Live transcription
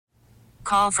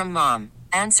Call from mom.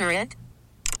 Answer it.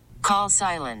 Call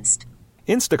silenced.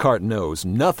 Instacart knows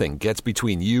nothing gets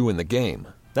between you and the game.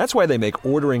 That's why they make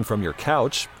ordering from your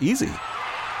couch easy.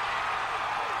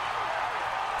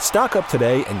 Stock up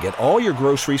today and get all your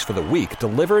groceries for the week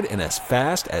delivered in as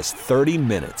fast as 30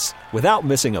 minutes without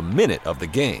missing a minute of the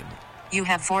game. You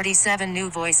have 47 new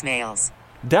voicemails.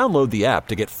 Download the app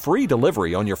to get free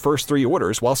delivery on your first 3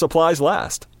 orders while supplies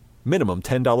last. Minimum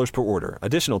 $10 per order.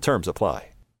 Additional terms apply.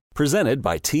 Presented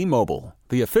by T-Mobile,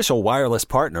 the official wireless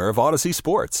partner of Odyssey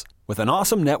Sports. With an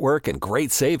awesome network and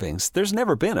great savings, there's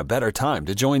never been a better time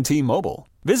to join T-Mobile.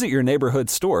 Visit your neighborhood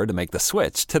store to make the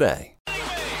switch today. On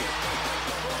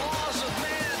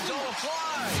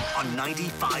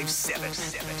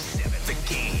 95.7, The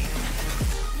Game.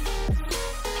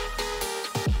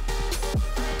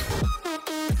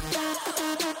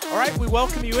 All right, we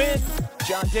welcome you in.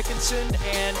 John Dickinson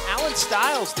and Alan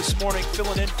Stiles this morning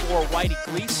filling in for Whitey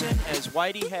Gleason as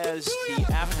Whitey has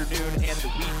the afternoon and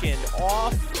the weekend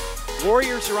off.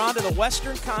 Warriors are on to the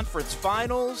Western Conference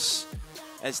Finals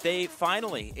as they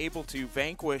finally able to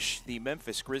vanquish the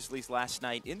Memphis Grizzlies last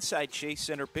night inside Chase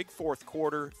Center. Big fourth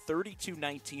quarter,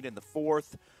 32-19 in the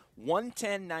fourth.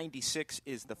 110-96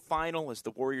 is the final as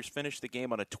the Warriors finish the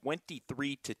game on a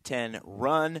 23-10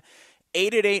 run.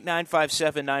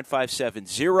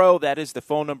 888-957-9570. That is the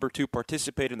phone number to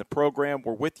participate in the program.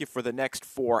 We're with you for the next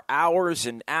 4 hours.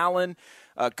 And, Alan,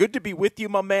 good to be with you,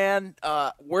 my man.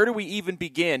 Where do we even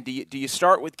begin? Do you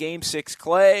start with Game 6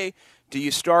 Clay? Do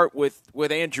you start with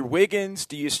Andrew Wiggins?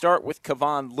 Do you start with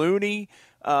Kevon Looney?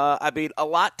 I mean, a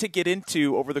lot to get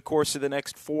into over the course of the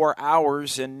next 4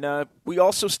 hours. And we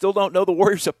also still don't know the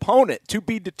Warriors' opponent, to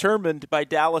be determined by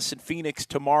Dallas and Phoenix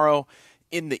tomorrow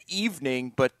in the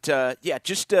evening. But,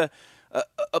 just a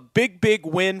big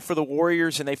win for the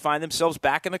Warriors, and they find themselves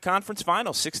back in the conference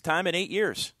finals, 6th time in 8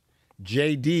 years.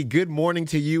 JD, good morning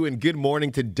to you and good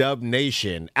morning to Dub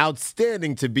Nation.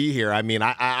 Outstanding to be here. I mean,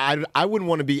 I wouldn't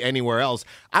want to be anywhere else.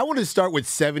 I want to start with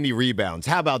 70 rebounds.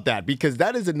 How about that? Because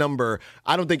that is a number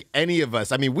I don't think any of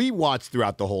us, we watched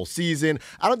throughout the whole season.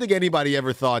 I don't think anybody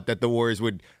ever thought that the Warriors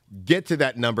would get to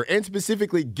that number, and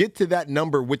specifically get to that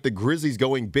number with the Grizzlies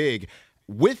going big,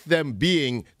 with them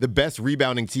being the best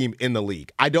rebounding team in the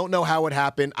league. I don't know how it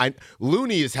happened.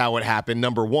 Looney is how it happened,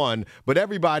 number one, but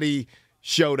everybody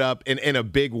showed up in a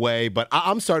big way. But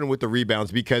I'm starting with the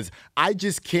rebounds because I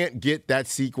just can't get that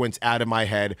sequence out of my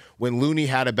head when Looney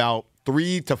had about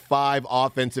 3 to 5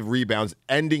 offensive rebounds,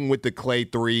 ending with the Clay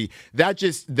 3. That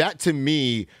to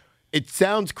me, it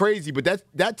sounds crazy, but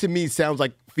that to me feels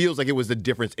like it was the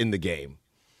difference in the game.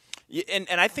 Yeah,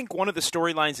 and I think one of the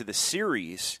storylines of the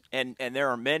series, and there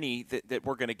are many that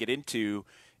we're going to get into,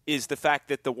 is the fact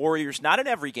that the Warriors, not in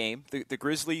every game, the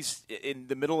Grizzlies in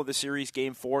the middle of the series,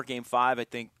 Game 4, Game 5, I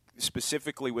think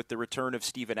specifically with the return of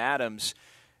Steven Adams,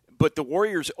 but the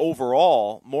Warriors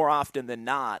overall, more often than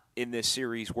not in this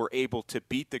series, were able to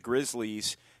beat the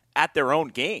Grizzlies at their own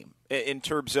game in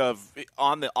terms of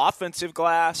on the offensive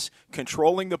glass,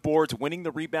 controlling the boards, winning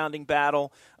the rebounding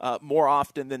battle more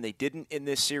often than they didn't in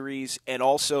this series, and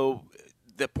also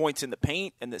the points in the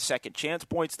paint and the second chance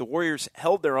points. The Warriors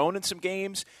held their own in some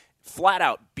games, flat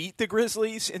out beat the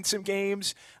Grizzlies in some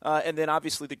games, and then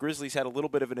obviously the Grizzlies had a little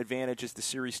bit of an advantage as the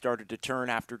series started to turn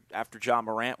after Ja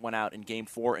Morant went out in Game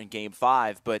 4 and Game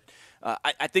 5. But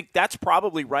I think that's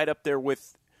probably right up there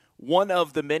with one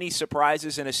of the many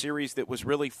surprises in a series that was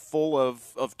really full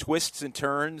of twists and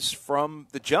turns from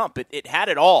the jump. It had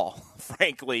it all,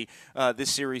 frankly, this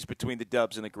series between the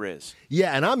Dubs and the Grizz.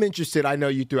 Yeah, and I'm interested. I know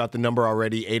you threw out the number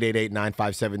already,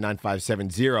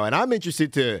 888-957-9570, and I'm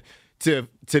interested to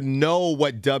know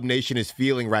what Dub Nation is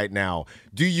feeling right now.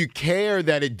 Do you care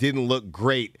that it didn't look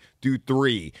great through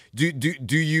 3?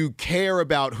 Do you care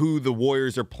about who the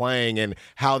Warriors are playing and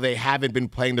how they haven't been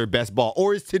playing their best ball?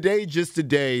 Or is today just a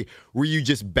day where you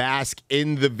just bask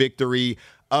in the victory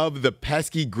of the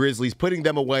pesky Grizzlies, putting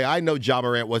them away? I know Ja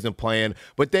Morant wasn't playing,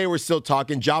 but they were still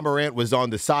talking. Ja Morant was on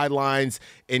the sidelines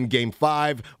in Game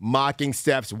 5, mocking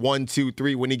Steph's 1, 2,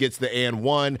 3 when he gets the and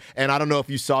 1. And I don't know if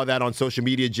you saw that on social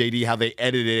media, JD, how they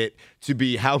edited it to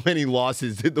be how many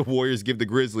losses did the Warriors give the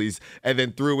Grizzlies, and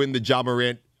then threw in the Ja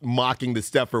Morant mocking the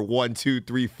Steph for 1, 2,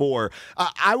 3, 4.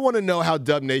 I want to know how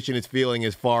Dub Nation is feeling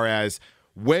as far as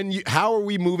how are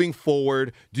we moving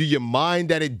forward? Do you mind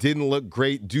that it didn't look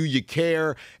great? Do you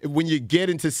care when you get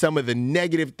into some of the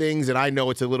negative things? And I know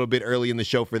it's a little bit early in the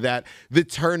show for that. The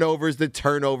turnovers,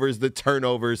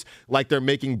 like they're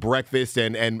making breakfast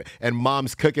and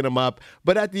mom's cooking them up.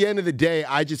 But at the end of the day,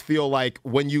 I just feel like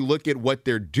when you look at what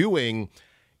they're doing,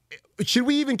 should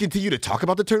we even continue to talk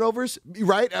about the turnovers,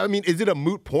 right? I mean, is it a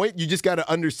moot point? You just got to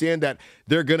understand that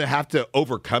they're going to have to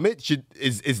overcome it.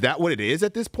 Is that what it is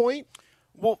at this point?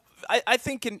 Well, I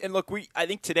think, and look, I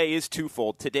think today is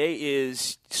twofold. Today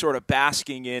is sort of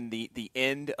basking in the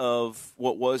end of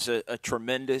what was a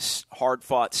tremendous,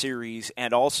 hard-fought series,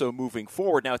 and also moving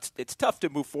forward. Now, it's tough to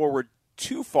move forward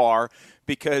too far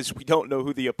because we don't know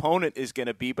who the opponent is going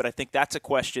to be, but I think that's a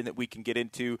question that we can get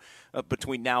into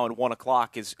between now and 1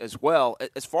 o'clock as well.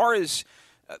 As far as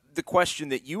the question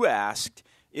that you asked,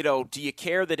 do you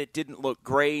care that it didn't look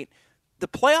great? The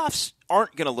playoffs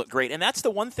aren't going to look great, and that's the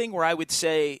one thing where I would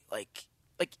say, like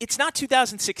it's not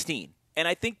 2016. And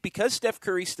I think because Steph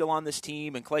Curry's still on this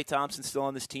team and Klay Thompson's still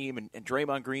on this team and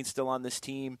Draymond Green's still on this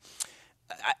team,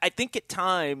 I think at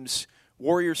times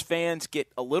Warriors fans get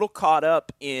a little caught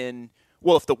up in,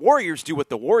 well, if the Warriors do what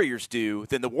the Warriors do,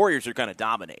 then the Warriors are going to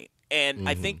dominate. And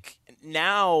I think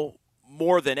now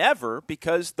more than ever,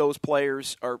 because those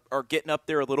players are getting up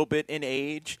there a little bit in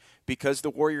age, because the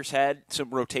Warriors had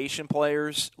some rotation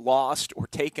players lost or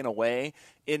taken away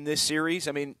in this series.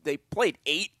 I mean, they played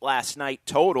 8 last night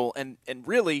total, and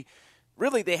really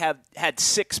they have had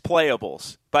 6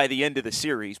 playables by the end of the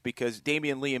series because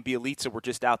Damian Lee and Bjelica were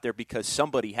just out there because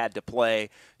somebody had to play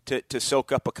to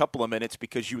soak up a couple of minutes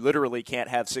because you literally can't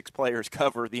have 6 players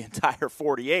cover the entire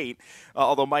 48,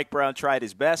 although Mike Brown tried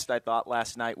his best, I thought,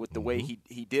 last night with the way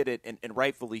he did it, and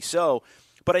rightfully so.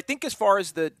 But I think as far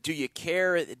as the do you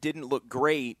care, it didn't look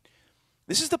great,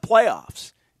 this is the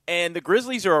playoffs. And the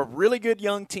Grizzlies are a really good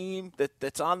young team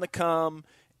that's on the come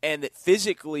and that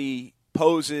physically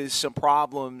poses some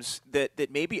problems that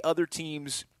maybe other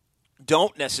teams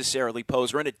don't necessarily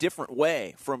pose, or in a different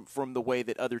way from the way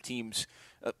that other teams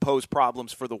pose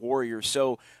problems for the Warriors.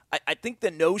 So I think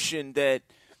the notion that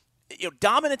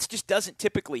dominance just doesn't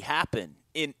typically happen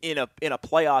in a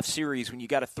playoff series when you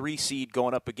got a 3 seed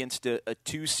going up against a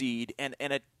 2 seed and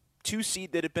a 2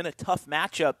 seed that had been a tough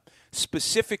matchup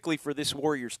specifically for this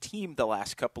Warriors team the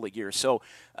last couple of years. So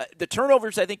the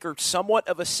turnovers, I think, are somewhat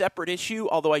of a separate issue,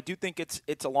 although I do think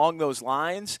it's along those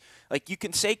lines. Like, you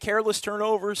can say careless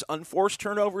turnovers, unforced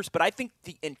turnovers, but I think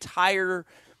the entire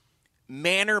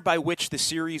manner by which the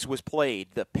series was played,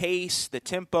 the pace, the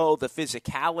tempo, the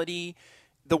physicality,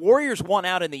 the Warriors won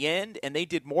out in the end, and they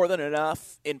did more than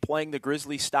enough in playing the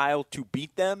Grizzlies style to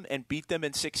beat them and beat them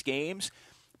in 6 games.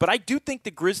 But I do think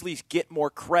the Grizzlies get more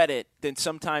credit than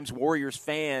sometimes Warriors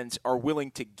fans are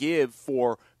willing to give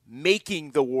for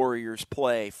making the Warriors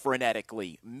play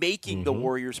frenetically, making the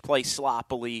Warriors play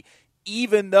sloppily,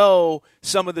 even though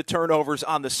some of the turnovers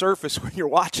on the surface when you're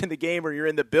watching the game or you're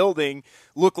in the building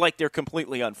look like they're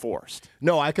completely unforced.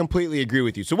 No, I completely agree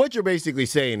with you. So what you're basically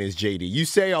saying is, JD, you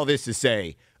say all this to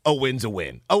say a win's a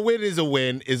win. A win is a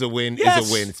win is a win yes,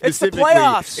 is a win. Specifically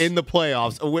it's in the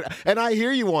playoffs. A win, and I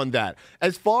hear you on that.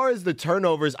 As far as the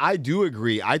turnovers, I do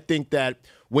agree. I think that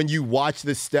when you watch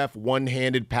the Steph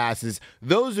one-handed passes,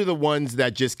 those are the ones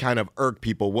that just kind of irk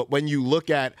people. When you look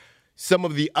at some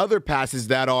of the other passes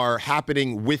that are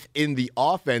happening within the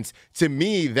offense, to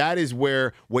me, that is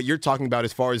where what you're talking about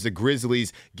as far as the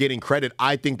Grizzlies getting credit,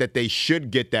 I think that they should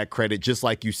get that credit, just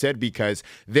like you said, because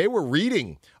they were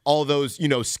reading all those,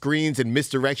 screens and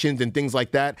misdirections and things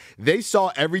like that. They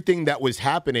saw everything that was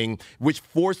happening, which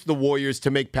forced the Warriors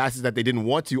to make passes that they didn't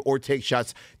want to or take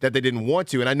shots that they didn't want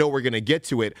to. And I know we're going to get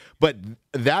to it, but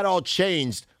that all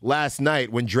changed last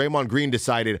night when Draymond Green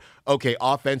decided, okay,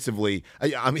 offensively,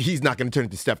 I mean, he's not going to turn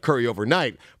into Steph Curry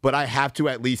overnight, but I have to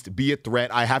at least be a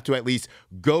threat. I have to at least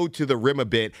go to the rim a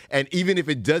bit. And even if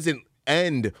it doesn't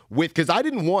end with, because I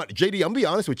didn't want, JD, I'm going to be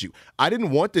honest with you, I didn't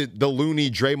want the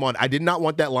Looney, Draymond, I did not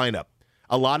want that lineup.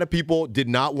 A lot of people did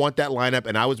not want that lineup,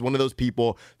 and I was one of those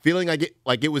people feeling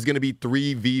like it was going to be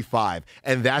 3v5,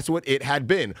 and that's what it had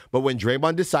been. But when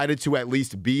Draymond decided to at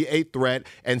least be a threat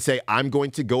and say, I'm going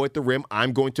to go at the rim,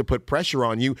 I'm going to put pressure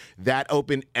on you, that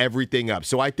opened everything up.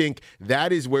 So I think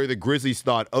that is where the Grizzlies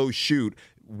thought, oh, shoot,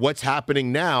 what's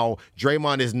happening now,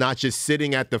 Draymond is not just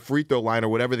sitting at the free throw line or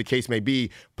whatever the case may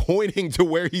be, pointing to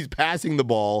where he's passing the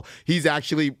ball. He's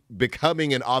actually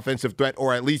becoming an offensive threat,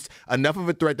 or at least enough of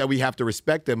a threat that we have to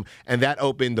respect him, and that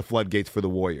opened the floodgates for the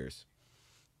Warriors.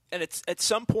 And it's at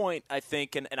some point, I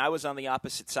think, and I was on the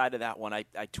opposite side of that one. I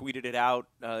tweeted it out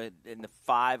in the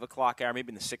 5 o'clock hour,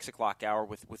 maybe in the 6 o'clock hour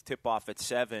with tip-off at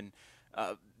 7,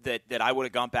 that I would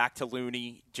have gone back to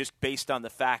Looney just based on the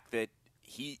fact that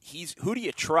he's who do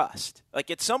you trust?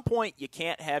 Like, at some point, you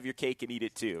can't have your cake and eat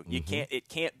it too. You can't. It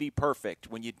can't be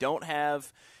perfect when you don't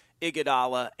have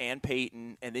Iguodala and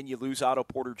Payton, and then you lose Otto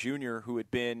Porter Jr., who had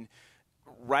been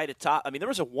right atop. I mean, there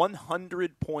was a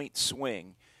 100-point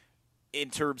swing in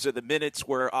terms of the minutes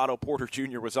where Otto Porter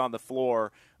Jr. was on the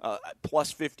floor,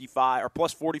 plus 55 or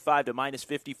plus 45 to minus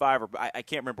 55, or I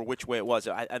can't remember which way it was.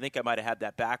 I think I might have had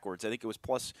that backwards. I think it was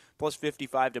plus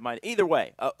 55 to minus. Either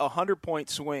way, a 100-point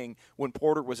swing when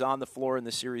Porter was on the floor in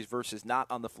the series versus not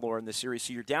on the floor in the series.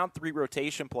 So you're down 3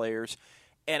 rotation players,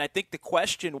 and I think the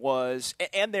question was,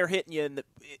 and they're hitting you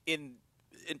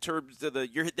in terms of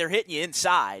they're hitting you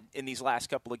inside in these last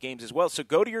couple of games as well. So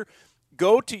go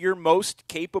to your most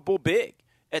capable big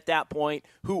at that point,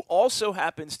 who also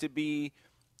happens to be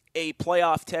a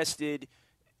playoff-tested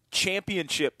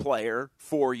championship player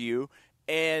for you,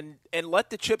 and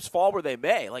let the chips fall where they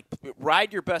may. Like,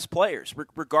 ride your best players,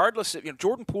 regardless of,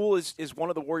 Jordan Poole is one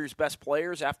of the Warriors' best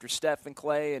players after Steph and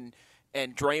Clay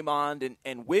and Draymond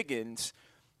and Wiggins.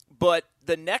 But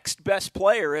the next best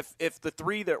player, if the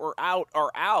 3 that were out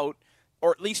are out,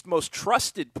 or at least most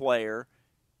trusted player,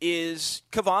 is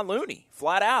Kevon Looney,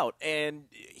 flat out. And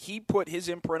he put his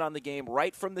imprint on the game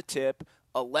right from the tip.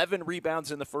 11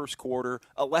 rebounds in the first quarter,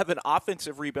 11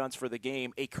 offensive rebounds for the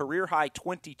game, a career-high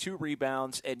 22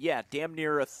 rebounds, and, damn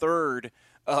near a third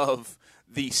of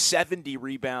the 70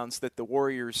 rebounds that the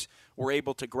Warriors were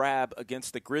able to grab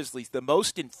against the Grizzlies, the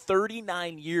most in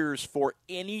 39 years for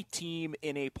any team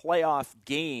in a playoff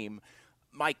game.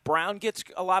 Mike Brown gets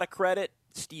a lot of credit.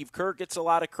 Steve Kerr gets a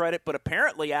lot of credit. But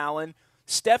apparently, Alan,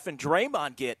 Steph and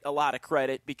Draymond get a lot of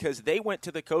credit because they went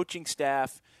to the coaching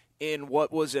staff in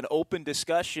what was an open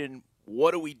discussion,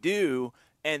 what do we do?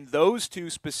 And those two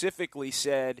specifically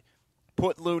said,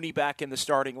 put Looney back in the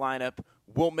starting lineup.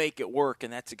 We'll make it work,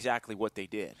 and that's exactly what they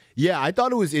did. Yeah, I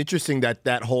thought it was interesting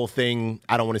that whole thing,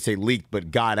 I don't want to say leaked, but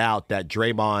got out that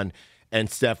Draymond and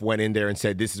Steph went in there and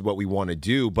said, this is what we want to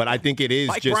do. But I think it is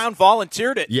Mike Brown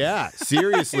volunteered it. Yeah,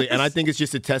 seriously. And I think it's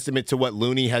just a testament to what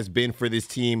Looney has been for this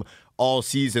team all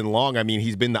season long. I mean,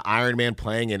 he's been the Iron Man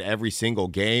playing in every single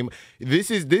game.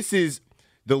 This is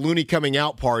the Looney coming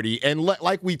out party. And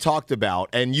like we talked about,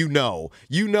 and you know,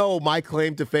 my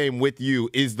claim to fame with you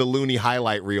is the Looney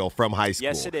highlight reel from high school.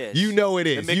 Yes, it is. You know it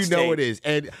is. You know it is.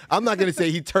 And I'm not going to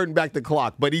say he turned back the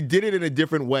clock, but he did it in a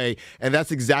different way. And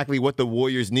that's exactly what the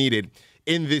Warriors needed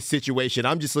in this situation.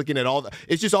 I'm just looking at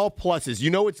it's just all pluses.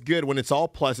 You know it's good when it's all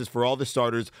pluses for all the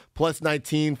starters. Plus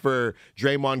 19 for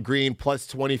Draymond Green, plus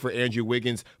 20 for Andrew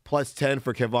Wiggins, plus 10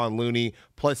 for Kevon Looney,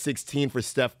 plus 16 for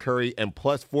Steph Curry, and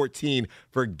plus 14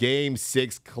 for Game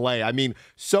 6 Clay. I mean,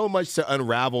 so much to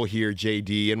unravel here,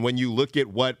 JD. And when you look at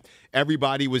what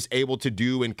everybody was able to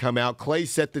do and come out, Clay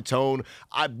set the tone.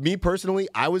 Me personally,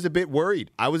 I was a bit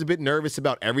worried. I was a bit nervous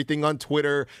about everything on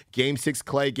Twitter. Game 6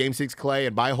 Clay, Game 6 Clay.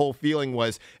 And my whole feeling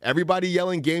was everybody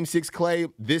yelling Game 6 Clay,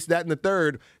 this, that, and the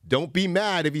third. Don't be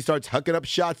mad if he starts hucking up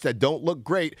shots that don't look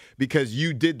great because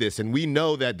you did this. And we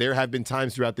know that there have been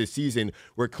times throughout this season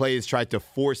where Clay has tried to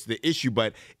force the issue,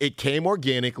 but it came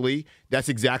organically. That's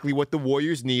exactly what the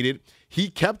Warriors needed. He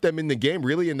kept them in the game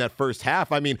really in that first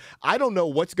half. I mean, I don't know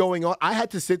what's going on. I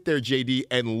had to sit there, JD,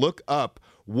 and look up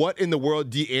what in the world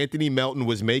DeAnthony Melton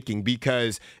was making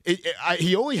because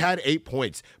he only had 8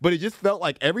 points, but it just felt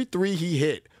like every 3 he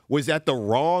hit was at the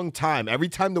wrong time. Every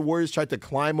time the Warriors tried to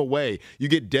climb away, you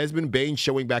get Desmond Bane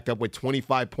showing back up with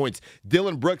 25 points.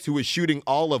 Dillon Brooks, who was shooting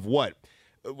all of what?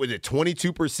 Was it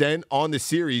 22% on the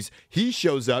series? He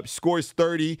shows up, scores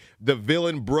 30, the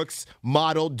villain Brooks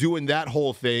model doing that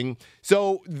whole thing.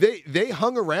 So they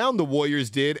hung around, the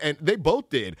Warriors did, and they both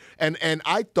did. And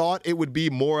I thought it would be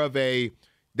more of they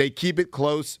keep it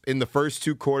close in the first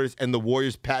 2 quarters, and the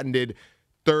Warriors patented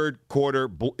third quarter,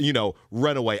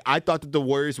 runaway. I thought that the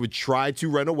Warriors would try to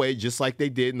run away just like they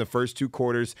did in the first 2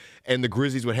 quarters, and the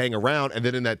Grizzlies would hang around. And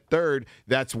then in that third,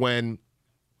 that's when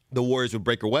the Warriors would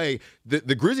break away.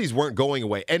 The Grizzlies weren't going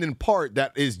away. And in part,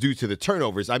 that is due to the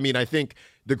turnovers. I mean, I think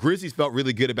the Grizzlies felt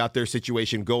really good about their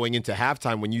situation going into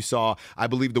halftime when you saw, I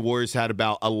believe the Warriors had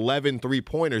about 11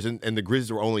 3-pointers and the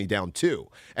Grizzlies were only down 2.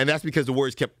 And that's because the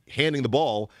Warriors kept handing the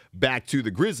ball back to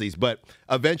the Grizzlies. But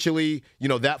eventually,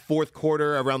 that fourth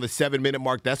quarter around the 7-minute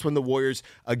mark, that's when the Warriors,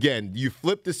 again, you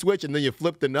flip the switch and then you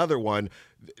flipped another one.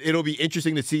 It'll be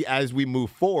interesting to see as we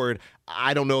move forward.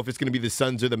 I don't know if it's going to be the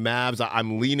Suns or the Mavs.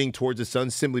 I'm leaning towards the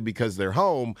Suns simply because they're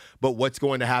home. But what's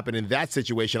going to happen in that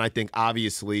situation, I think,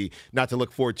 obviously, not to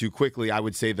look forward too quickly, I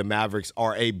would say the Mavericks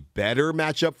are a better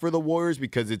matchup for the Warriors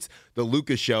because it's the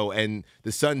Luka show, and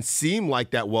the Suns seem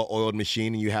like that well-oiled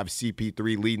machine, and you have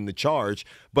CP3 leading the charge.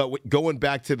 But going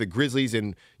back to the Grizzlies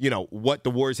and, what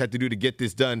the Warriors had to do to get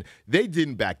this done, they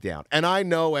didn't back down. And I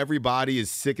know everybody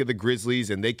is sick of the Grizzlies,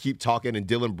 and they keep talking, and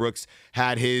Dillon Brooks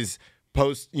had his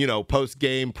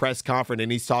post-game press conference,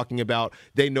 and he's talking about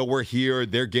they know we're here,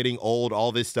 they're getting old,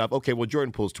 all this stuff. Okay, well,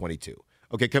 Jordan Poole's 22.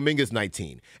 Okay, Kuminga's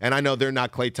 19. And I know they're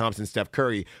not Klay Thompson, Steph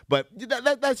Curry, but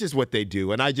that's just what they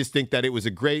do. And I just think that it was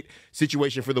a great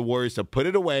situation for the Warriors to put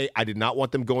it away. I did not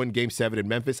want them going Game 7 in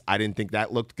Memphis. I didn't think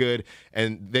that looked good.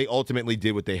 And they ultimately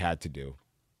did what they had to do.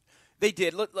 They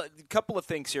did. Look, a couple of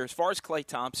things here. As far as Klay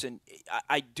Thompson,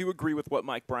 I do agree with what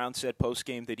Mike Brown said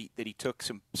post-game, that he took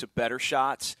some better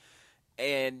shots.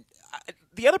 And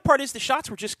the other part is the shots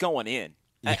were just going in.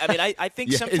 I mean, I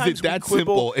think sometimes is it that we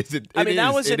quibble. simple?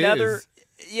 That was another.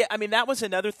 Yeah, I mean, that was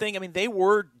another thing. I mean, they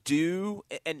were due,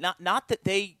 and not that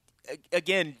they,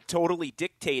 again, totally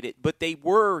dictate it, but they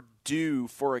were due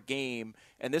for a game.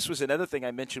 And this was another thing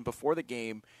I mentioned before the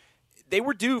game. They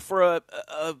were due for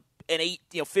an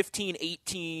 15,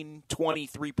 18,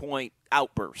 23-point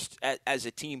outburst as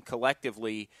a team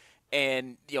collectively,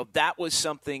 and that was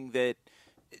something that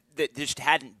just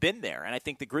hadn't been there. And I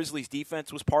think the Grizzlies'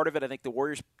 defense was part of it. I think the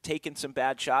Warriors taking some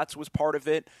bad shots was part of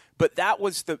it. But that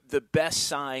was the best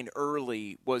sign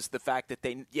early, was the fact that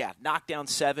they, knocked down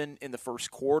 7 in the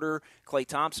first quarter. Klay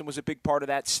Thompson was a big part of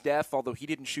that. Steph, although he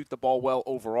didn't shoot the ball well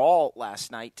overall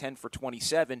last night, 10 for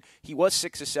 27, he was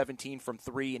 6 of 17 from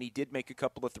 3, and he did make a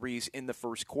couple of threes in the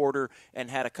first quarter and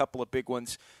had a couple of big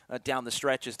ones down the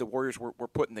stretch as the Warriors were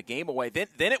putting the game away. Then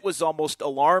it was almost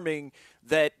alarming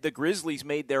that the Grizzlies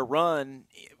made their run,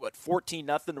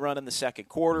 14-0 run in the second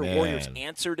quarter. Man. Warriors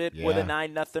answered it with a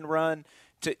 9-0 run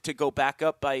to go back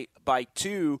up by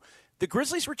 2. The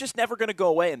Grizzlies were just never going to go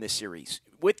away in this series.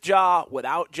 With Ja,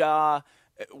 without Ja,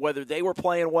 whether they were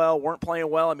playing well, weren't playing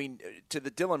well. I mean, to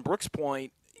the Dylan Brooks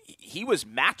point, he was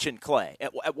matching Klay.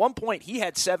 At one point, he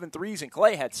had 7 threes, and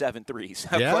Klay had 7 threes.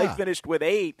 Yeah. Klay finished with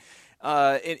 8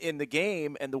 in the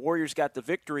game, and the Warriors got the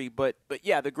victory. But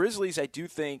yeah, the Grizzlies, I do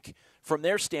think, from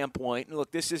their standpoint, and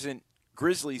look, this isn't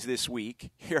Grizzlies this week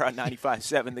here on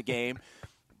 95.7 The Game,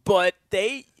 but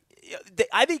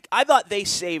I thought they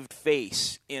saved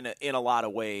face in a lot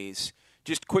of ways.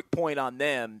 Just quick point on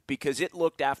them, because it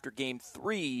looked after Game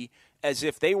 3 as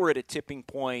if they were at a tipping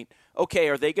point. Okay,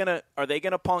 are they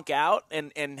gonna punk out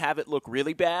and have it look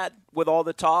really bad with all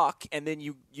the talk, and then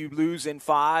you lose in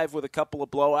 5 with a couple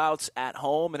of blowouts at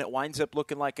home, and it winds up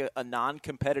looking like a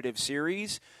non-competitive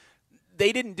series?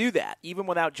 They didn't do that. Even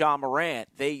without Ja Morant,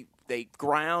 they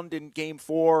ground in Game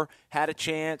 4, had a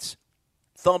chance,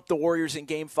 thumped the Warriors in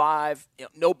Game 5.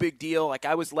 No big deal. Like,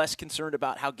 I was less concerned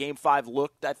about how Game 5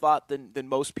 looked, I thought, than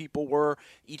most people were.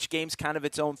 Each game's kind of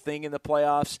its own thing in the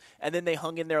playoffs. And then they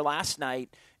hung in there last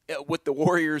night with the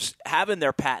Warriors having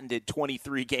their patented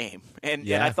 23 game.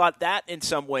 And I thought that in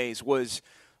some ways was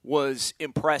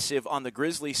impressive on the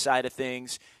Grizzlies side of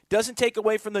things. Doesn't take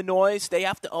away from the noise. They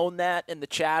have to own that, and the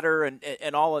chatter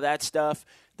and all of that stuff.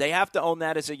 They have to own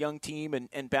that as a young team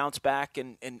and bounce back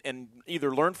and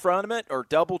either learn from it or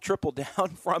double, triple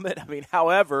down from it. I mean,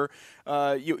 however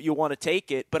you want to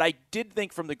take it. But I did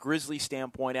think from the Grizzlies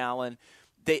standpoint, Alan,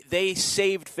 they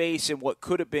saved face in what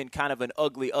could have been kind of an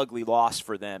ugly, ugly loss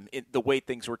for them, the way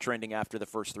things were trending after the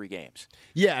first 3 games.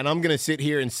 Yeah, and I'm going to sit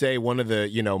here and say one of the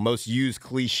most used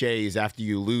cliches after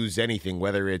you lose anything,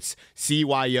 whether it's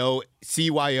CYO,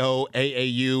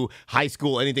 AAU, high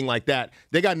school, anything like that,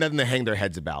 they got nothing to hang their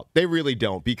heads about. They really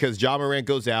don't, because Ja Morant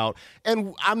goes out,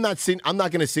 and I'm not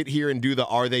going to sit here and do the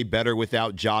are they better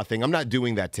without Ja thing. I'm not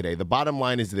doing that today. The bottom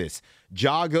line is this: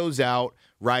 Ja goes out,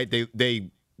 right? They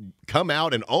come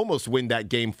out and almost win that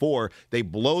Game 4. They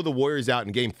blow the Warriors out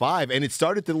in Game 5, and it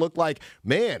started to look like,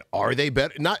 man, are they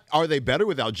better? Not are they better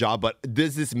without Ja, but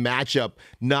does this matchup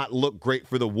not look great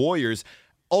for the Warriors?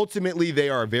 Ultimately, they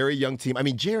are a very young team. I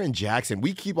mean, Jaren Jackson,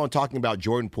 we keep on talking about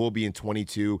Jordan Poole being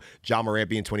 22, Ja Morant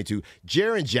being 22.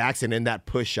 Jaren Jackson in that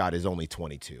push shot is only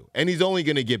 22, and he's only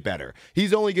going to get better.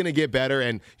 He's only going to get better,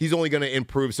 and he's only going to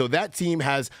improve. So that team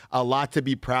has a lot to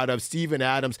be proud of. Steven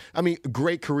Adams, I mean,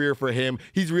 great career for him.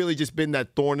 He's really just been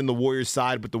that thorn in the Warriors'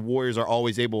 side, but the Warriors are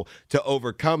always able to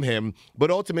overcome him.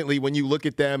 But ultimately, when you look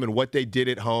at them and what they did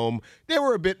at home, they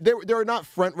were not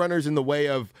front runners in the way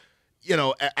of,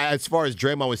 as far as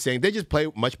Draymond was saying, they just play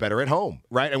much better at home,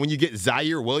 right? And when you get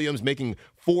Zaire Williams making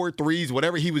 4 threes,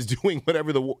 whatever he was doing,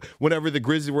 whenever the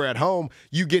Grizzlies were at home,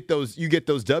 you get those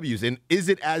W's. And is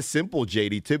it as simple,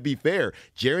 JD? To be fair,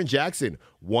 Jaren Jackson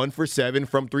 1 for 7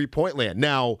 from 3-point land.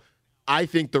 Now, I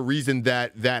think the reason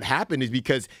that happened is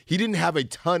because he didn't have a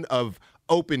ton of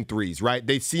open threes, right?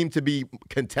 They seemed to be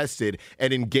contested,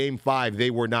 and in Game 5, they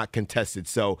were not contested.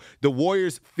 So the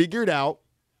Warriors figured out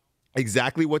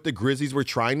exactly what the Grizzlies were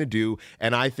trying to do,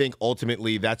 and I think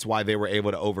ultimately that's why they were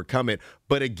able to overcome it.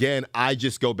 But again, I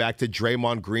just go back to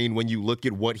Draymond Green. When you look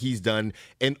at what he's done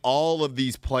in all of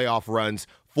these playoff runs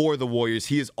for the Warriors.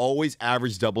 He has always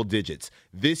averaged double digits.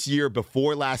 This year,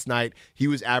 before last night, he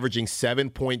was averaging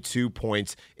 7.2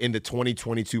 points in the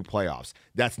 2022 playoffs.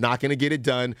 That's not going to get it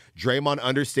done. Draymond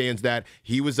understands that.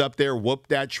 He was up there, whooped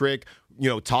that trick,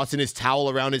 tossing his towel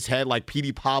around his head like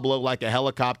Petey Pablo, like a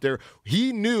helicopter.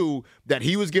 He knew that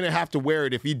he was going to have to wear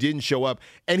it if he didn't show up,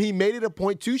 and he made it a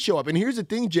point to show up. And here's the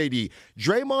thing, JD.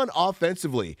 Draymond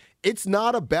offensively, it's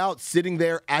not about sitting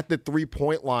there at the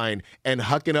three-point line and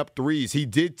hucking up threes. He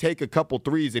did take a couple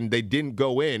threes, and they didn't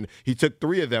go in. He took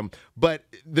 3 of them. But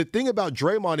the thing about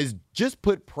Draymond is just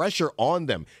put pressure on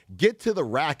them. Get to the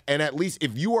rack, and at least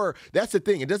if you are – that's the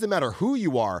thing. It doesn't matter who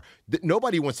you are.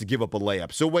 Nobody wants to give up a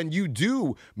layup. So when you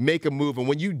do make a move and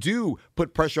when you do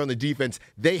put pressure on the defense,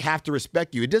 they have to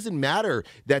respect you. It doesn't matter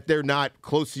that they're not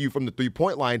close to you from the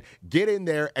three-point line. Get in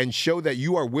there and show that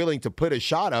you are willing to put a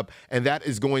shot up, and that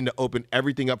is going to open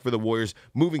everything up for the Warriors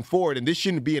moving forward. And this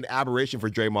shouldn't be an aberration for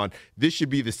Draymond. This should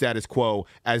be the status quo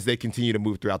as they continue to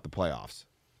move throughout the playoffs.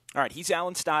 All right, he's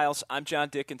Alan Stiles. I'm John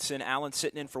Dickinson. Alan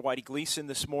sitting in for Whitey Gleason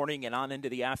this morning and on into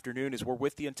the afternoon as we're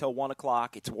with you until 1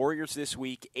 o'clock. It's Warriors this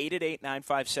week,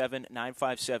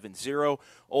 888-957-9570.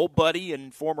 Old buddy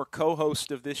and former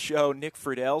co-host of this show, Nick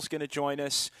Friedell's going to join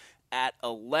us at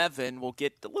 11. We'll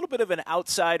get a little bit of an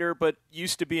outsider, but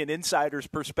used to be an insider's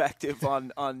perspective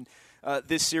on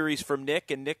this series from Nick.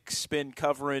 And Nick's been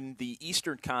covering the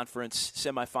Eastern Conference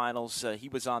semifinals. He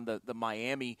was on the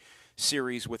Miami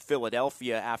series with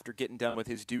Philadelphia after getting done with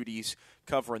his duties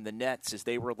covering the Nets as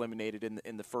they were eliminated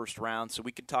in the first round. So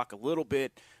we can talk a little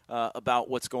bit about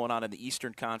what's going on in the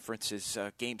Eastern Conference. Is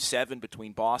Game 7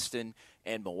 between Boston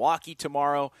and Milwaukee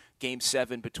tomorrow, Game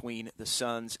 7 between the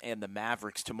Suns and the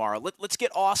Mavericks tomorrow. Let's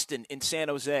get Austin in San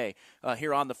Jose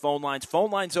here on the phone lines. Phone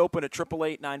lines open at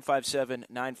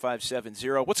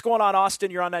 888-957-9570. What's going on, Austin?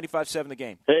 You're on 95.7 The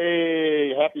Game.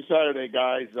 Hey, happy Saturday,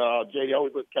 guys. JD,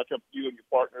 always let's catch up with you and your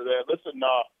partner there. Listen,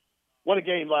 what a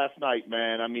game last night,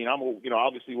 man. I mean,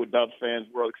 obviously we're Dubs fans.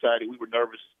 We're all excited. We were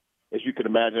nervous, as you can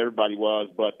imagine. Everybody was,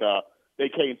 but they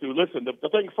came through. Listen, the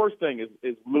first thing is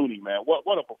Looney, man.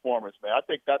 What a performance, man. I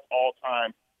think that's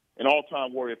an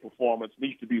all-time Warrior performance,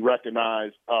 needs to be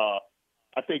recognized. I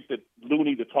think that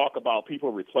Looney, to talk about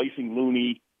people replacing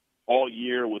Looney all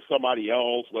year with somebody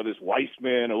else, whether it's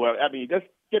Weissman or whatever, I mean, just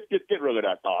get rid of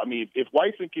that thought. I mean, if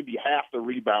Weissman can be half the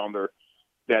rebounder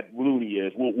that Looney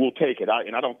is, we'll take it. I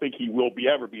don't think he will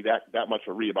ever be that much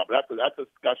of a rebounder. But that's a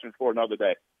discussion for another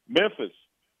day. Memphis,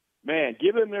 man,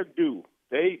 give them their due.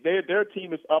 Their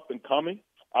team is up and coming.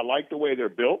 I like the way they're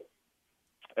built.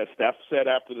 As Steph said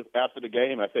after the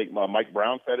game, I think Mike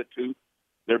Brown said it too.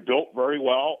 They're built very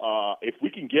well. If we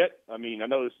can get, I mean, I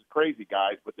know this is crazy,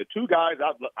 guys, but the two guys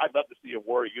I'd love to see in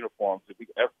Warrior uniforms if we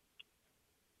could ever.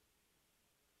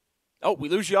 Oh, we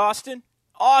lose you, Austin?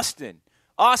 Austin,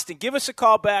 give us a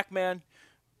call back, man.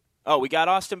 Oh, we got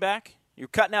Austin back? You're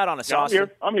cutting out on us, Austin.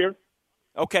 I'm here.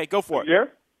 Okay, go for it. Yeah?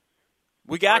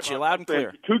 We got you, loud and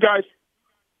clear. Two guys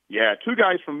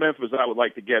from Memphis I would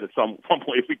like to get at some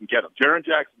point if we can get them. Jaren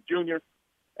Jackson Jr.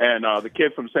 and the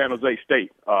kid from San Jose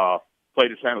State.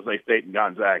 Played at San Jose State and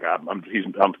Gonzaga. I'm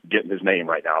forgetting his name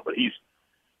right now, but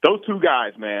those two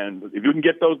guys, man. If you can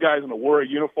get those guys in a Warrior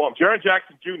uniform, Jaren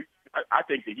Jackson Jr., I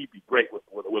think that he'd be great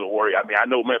with a Warrior. I mean, I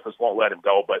know Memphis won't let him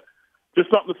go, but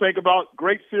just something to think about.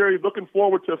 Great series. Looking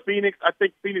forward to Phoenix. I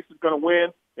think Phoenix is going to win,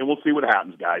 and we'll see what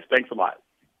happens, guys. Thanks a lot.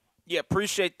 Yeah,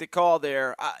 appreciate the call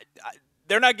there.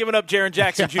 They're not giving up Jaren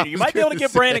Jackson Jr. You might be able to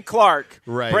get Brandon Clark.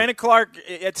 Right. Brandon Clark,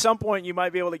 at some point, you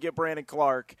might be able to get Brandon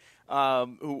Clark,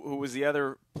 who was the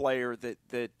other player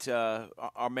that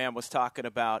our man was talking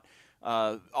about,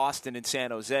 Austin and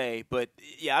San Jose. But,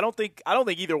 yeah, I don't think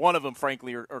either one of them,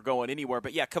 frankly, are going anywhere.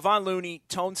 But, yeah, Kevon Looney,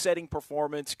 tone-setting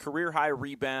performance, career-high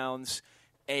rebounds.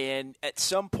 And at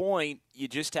some point, you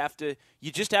just have to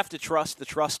trust the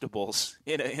trustables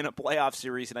in a playoff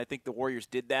series, and I think the Warriors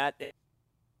did that,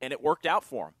 and it worked out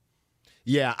for them.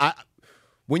 Yeah,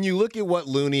 when you look at what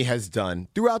Looney has done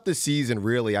throughout the season,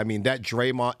 really, I mean, that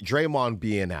Draymond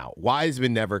being out,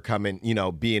 Wiseman never coming,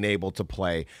 being able to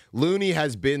play. Looney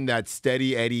has been that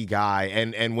steady Eddie guy,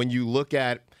 and when you look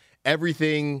at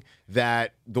everything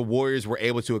that the Warriors were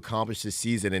able to accomplish this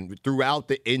season and throughout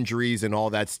the injuries and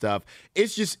all that stuff,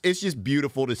 it's just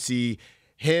beautiful to see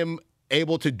him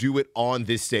able to do it on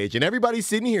this stage. And everybody's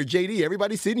sitting here, JD,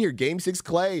 everybody's sitting here, Game 6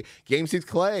 Clay.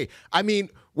 I mean,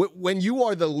 when you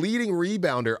are the leading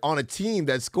rebounder on a team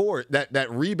that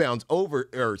rebounds over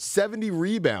or 70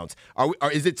 rebounds,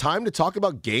 is it time to talk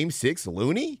about Game 6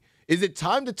 Looney? Is it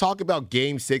time to talk about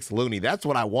Game 6 Looney? That's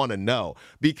what I want to know.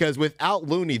 Because without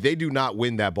Looney, they do not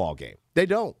win that ball game. They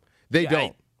don't. They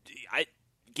don't.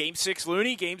 Game 6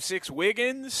 Looney, Game 6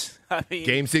 Wiggins. I mean,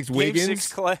 Game 6 Wiggins? Game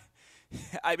 6 Clay.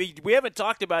 I mean, we haven't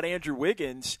talked about Andrew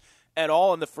Wiggins at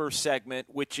all in the first segment,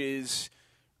 which is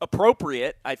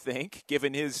appropriate, I think,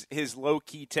 given his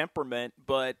low-key temperament.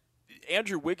 But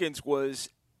Andrew Wiggins was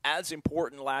as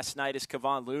important last night as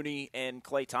Kevon Looney and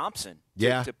Klay Thompson,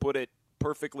 to put it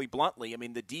perfectly bluntly. I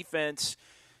mean, the defense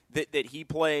that he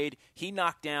played, he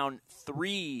knocked down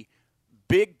 3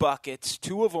 big buckets,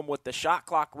 2 of them with the shot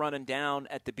clock running down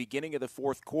at the beginning of the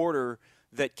fourth quarter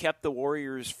that kept the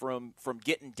Warriors from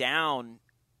getting down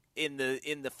in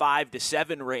the 5 to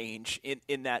 7 range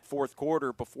in that fourth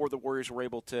quarter before the Warriors were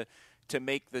able to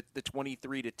make the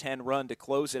 23-10 run to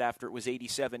close it after it was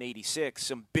 87-86.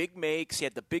 Some big makes. He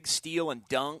had the big steal and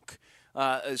dunk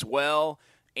as well.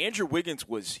 Andrew Wiggins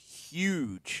was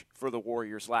huge for the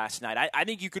Warriors last night. I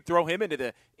think you could throw him into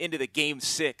the Game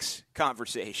 6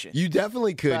 conversation. You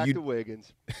definitely could. Back to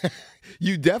Wiggins.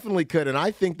 You definitely could. And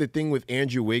I think the thing with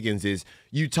Andrew Wiggins is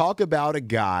you talk about a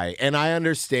guy, and I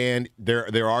understand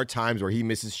there are times where he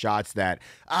misses shots that,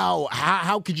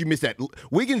 how could you miss that?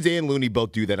 Wiggins and Looney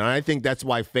both do that, and I think that's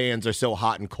why fans are so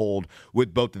hot and cold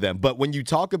with both of them. But when you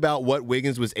talk about what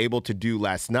Wiggins was able to do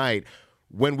last night,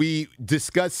 when we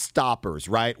discuss stoppers,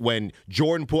 right, when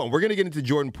Jordan Poole, and we're going to get into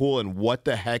Jordan Poole and what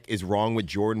the heck is wrong with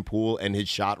Jordan Poole and his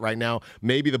shot right now.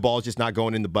 Maybe the ball's just not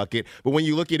going in the bucket. But when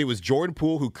you look at it, it was Jordan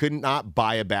Poole who could not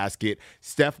buy a basket.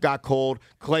 Steph got cold.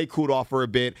 Klay cooled off for a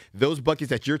bit. Those buckets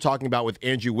that you're talking about with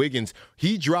Andrew Wiggins,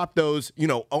 he dropped those,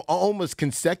 almost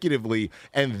consecutively,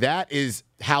 and that is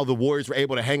how the Warriors were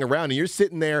able to hang around. And you're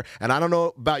sitting there, and I don't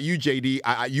know about you, JD.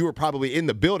 You were probably in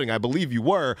the building. I believe you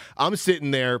were. I'm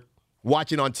sitting there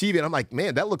watching on TV, and I'm like,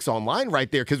 man, that looks online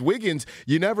right there. Because Wiggins,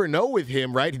 you never know with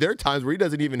him, right? There are times where he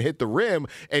doesn't even hit the rim,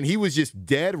 and he was just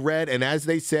dead red. And as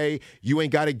they say, you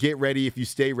ain't got to get ready if you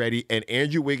stay ready. And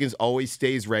Andrew Wiggins always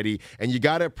stays ready, and you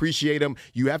got to appreciate him.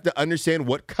 You have to understand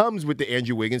what comes with the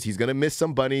Andrew Wiggins. He's going to miss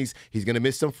some bunnies. He's going to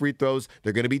miss some free throws. There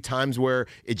are going to be times where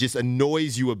it just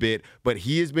annoys you a bit, but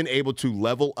he has been able to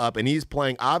level up, and he's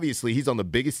playing, obviously, he's on the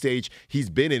biggest stage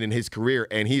he's been in his career,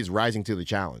 and he is rising to the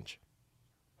challenge.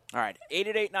 All right,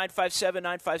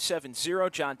 888-957-9570.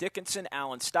 John Dickinson,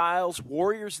 Alan Stiles.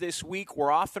 Warriors this week.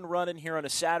 We're off and running here on a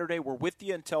Saturday. We're with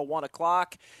you until 1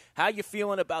 o'clock. How you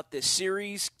feeling about this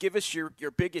series? Give us your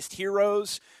biggest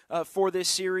heroes for this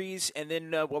series, and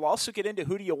then we'll also get into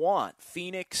who do you want,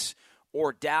 Phoenix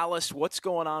or Dallas. What's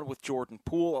going on with Jordan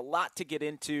Poole? A lot to get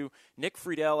into. Nick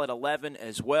Friedel at 11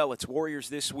 as well. It's Warriors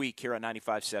this week here on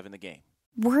 95.7 The Game.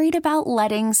 Worried about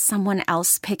letting someone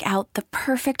else pick out the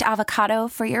perfect avocado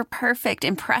for your perfect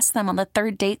impress them on the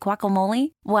third date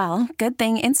guacamole? Well, good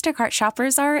thing Instacart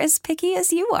shoppers are as picky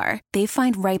as you are. They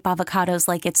find ripe avocados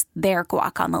like it's their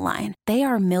guac on the line. They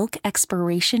are milk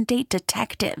expiration date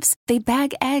detectives. They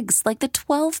bag eggs like the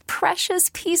 12 precious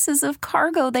pieces of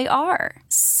cargo they are.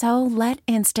 So let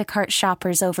Instacart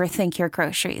shoppers overthink your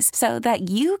groceries so that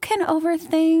you can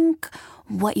overthink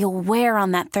what you'll wear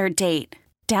on that third date.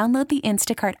 Download the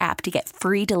Instacart app to get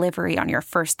free delivery on your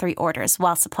first 3 orders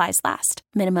while supplies last.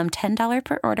 Minimum $10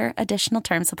 per order. Additional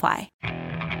terms apply.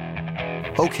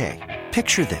 Okay,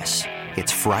 picture this.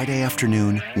 It's Friday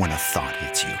afternoon when a thought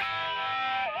hits you.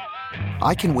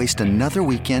 I can waste another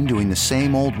weekend doing the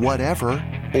same old whatever,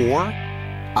 or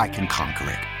I can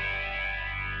conquer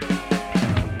it.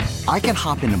 I can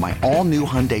hop into my all-new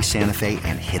Hyundai Santa Fe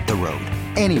and hit the road.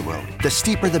 Any road. The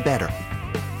steeper, the better.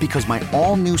 Because my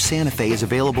all-new Santa Fe is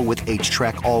available with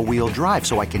H-Track all-wheel drive,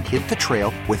 so I can hit the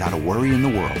trail without a worry in the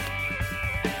world.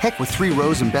 Heck, with 3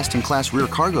 rows and best-in-class rear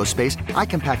cargo space, I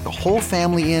can pack the whole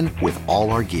family in with all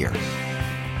our gear.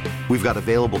 We've got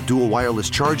available dual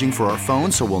wireless charging for our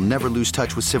phones, so we'll never lose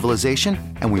touch with civilization,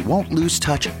 and we won't lose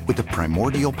touch with the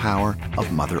primordial power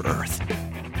of Mother Earth.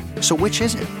 So which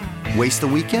is it? Waste the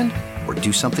weekend or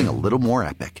do something a little more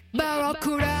epic?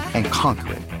 And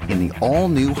conquer it in the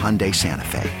all-new Hyundai Santa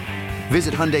Fe.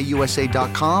 Visit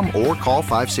HyundaiUSA.com or call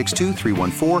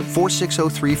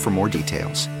 562-314-4603 for more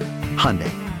details. Hyundai,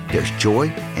 there's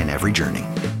joy in every journey.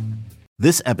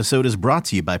 This episode is brought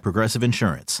to you by Progressive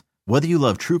Insurance. Whether you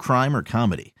love true crime or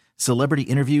comedy, celebrity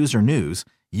interviews or news,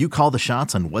 you call the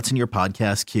shots on what's in your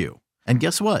podcast queue. And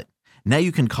guess what? Now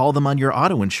you can call them on your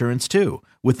auto insurance too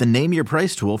with the Name Your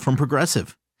Price tool from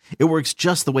Progressive. It works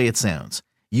just the way it sounds.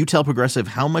 You tell Progressive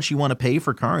how much you want to pay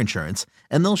for car insurance,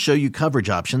 and they'll show you coverage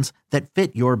options that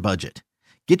fit your budget.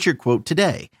 Get your quote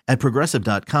today at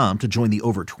Progressive.com to join the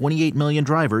over 28 million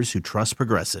drivers who trust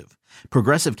Progressive.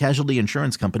 Progressive Casualty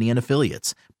Insurance Company and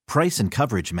Affiliates. Price and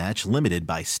coverage match limited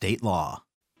by state law.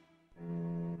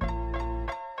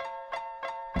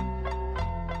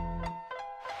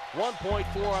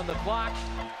 .4 on the clock.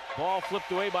 Ball flipped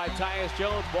away by Tyus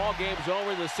Jones. Ball game's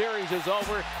over. The series is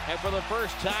over. And for the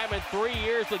first time in 3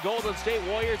 years, the Golden State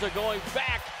Warriors are going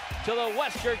back to the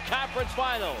Western Conference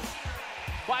Finals.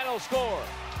 Final score,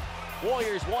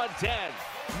 Warriors 110,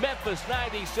 Memphis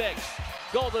 96.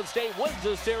 Golden State wins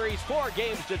the series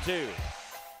 4-2.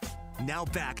 Now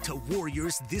back to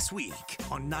Warriors This Week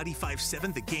on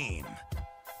 95.7 The Game.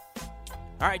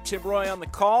 All right, Tim Roye on the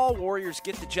call. Warriors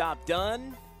get the job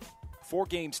done.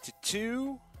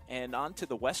 4-2, and on to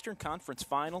the Western Conference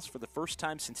Finals for the first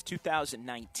time since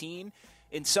 2019.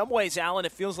 In some ways, Alan,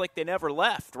 it feels like they never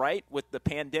left, right? With the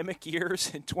pandemic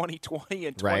years in 2020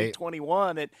 and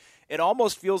 2021, right. It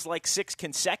almost feels like 6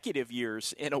 consecutive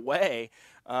years in a way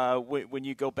when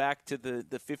you go back to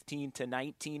the 15 to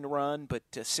 19 run, but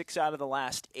 6 out of the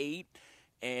last 8,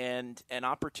 and an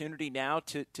opportunity now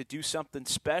to do something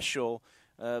special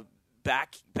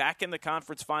back in the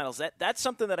conference finals. That's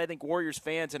something that I think Warriors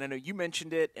fans, and I know you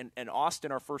mentioned it, and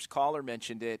Austin, our first caller,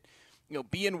 mentioned it,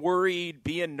 being worried,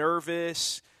 being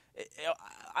nervous.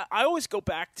 I always go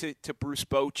back to Bruce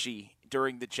Bochy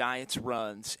during the Giants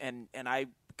runs, and I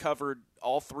covered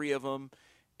all 3 of them,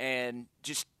 and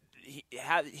just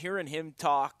hearing him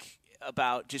talk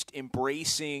about just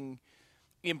embracing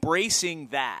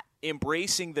that,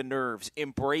 embracing the nerves,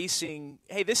 embracing,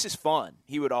 hey, this is fun,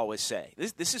 he would always say.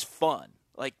 This is fun.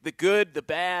 Like the good, the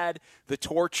bad, the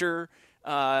torture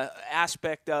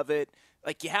aspect of it.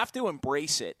 Like, you have to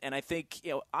embrace it. And I think,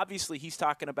 obviously he's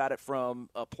talking about it from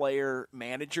a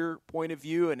player-manager point of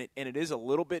view, and it is a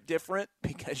little bit different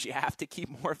because you have to keep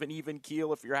more of an even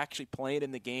keel if you're actually playing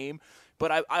in the game.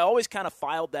 But I always kind of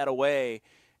filed that away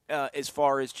as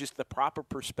far as just the proper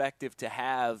perspective to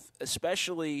have,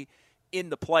 especially in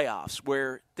the playoffs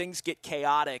where things get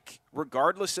chaotic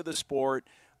regardless of the sport.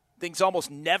 Things almost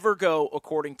never go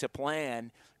according to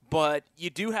plan. But you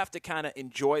do have to kind of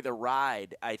enjoy the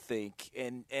ride, I think,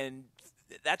 and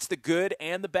that's the good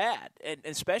and the bad, and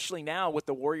especially now with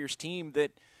the Warriors team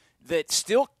that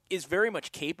still is very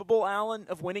much capable, Alan,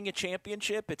 of winning a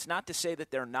championship. It's not to say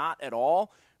that they're not at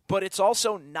all, but it's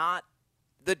also not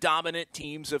the dominant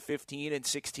teams of 15 and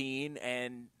 16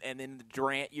 and in the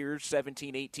Durant years,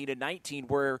 17, 18, and 19,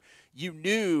 where you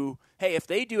knew, hey, if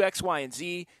they do X, Y, and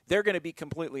Z, they're going to be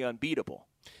completely unbeatable.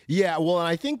 Yeah, well, and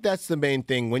I think that's the main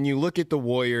thing. When you look at the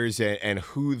Warriors and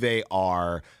who they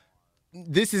are,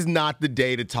 this is not the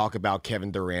day to talk about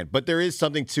Kevin Durant, but there is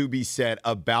something to be said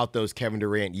about those Kevin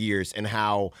Durant years and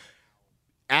how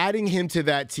adding him to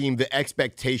that team, the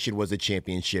expectation was a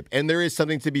championship. And there is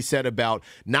something to be said about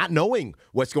not knowing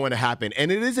what's going to happen.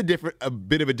 And it is a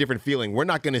bit of a different feeling. We're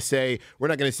not going to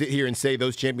sit here and say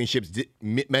those championships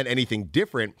meant anything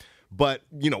different. But,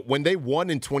 when they won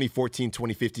in 2014,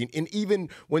 2015, and even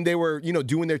when they were,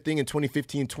 doing their thing in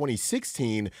 2015,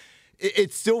 2016,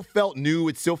 it still felt new.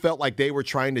 It still felt like they were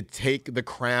trying to take the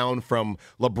crown from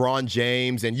LeBron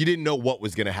James, and you didn't know what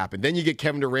was going to happen. Then you get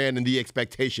Kevin Durant, and the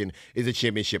expectation is a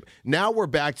championship. Now we're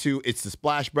back to it's the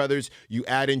Splash Brothers. You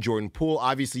add in Jordan Poole.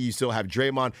 Obviously, you still have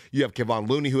Draymond. You have Kevon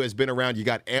Looney, who has been around. You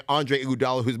got Andre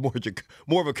Iguodala, who's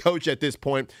more of a coach at this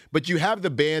point. But you have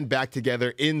the band back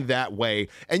together in that way,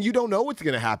 and you don't know what's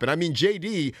going to happen. I mean,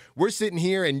 JD, we're sitting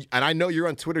here, and I know you're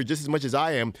on Twitter just as much as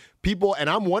I am. People, and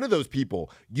I'm one of those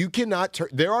people, you cannot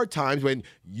there are times when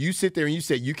you sit there and you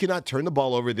say you cannot turn the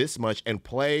ball over this much and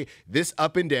play this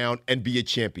up and down and be a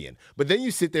champion. But then you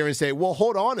sit there and say, well,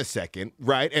 hold on a second,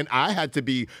 right? And I had to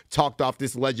be talked off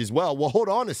this ledge as well. Well, hold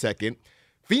on a second.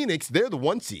 Phoenix, they're the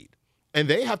 1 seed. And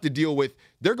they have to deal with,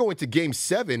 they're going to Game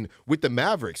 7 with the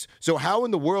Mavericks. So how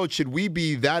in the world should we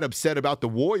be that upset about the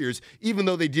Warriors, even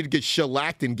though they did get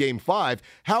shellacked in Game 5?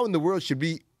 How in the world should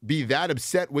we be that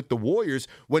upset with the Warriors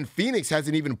when Phoenix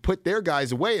hasn't even put their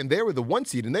guys away and they were the 1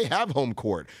 seed and they have home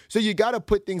court? So you got to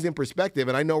put things in perspective.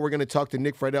 And I know we're going to talk to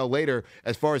Nick Friedel later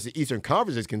as far as the Eastern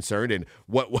Conference is concerned, and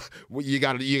what you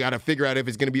got to figure out if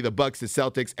it's going to be the Bucks, the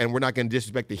Celtics, and we're not going to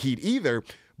disrespect the Heat either.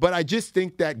 But I just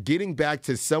think that getting back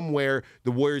to somewhere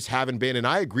the Warriors haven't been, and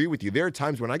I agree with you, there are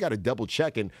times when I got to double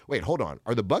check and wait, hold on,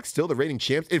 are the Bucks still the reigning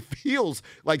champs? It feels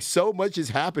like so much has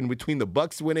happened between the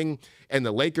Bucks winning and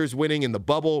the Lakers winning and the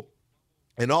bubble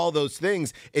and all those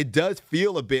things. It does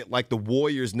feel a bit like the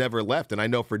Warriors never left. And I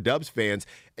know for Dubs fans,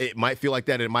 it might feel like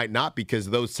that. It might not,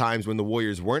 because those times when the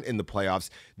Warriors weren't in the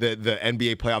playoffs, the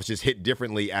NBA playoffs just hit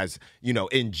differently as,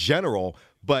 in general.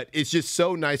 But it's just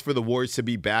so nice for the Warriors to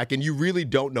be back, and you really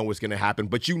don't know what's going to happen.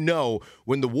 But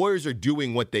when the Warriors are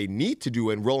doing what they need to do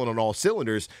and rolling on all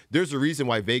cylinders, there's a reason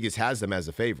why Vegas has them as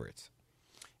the favorites.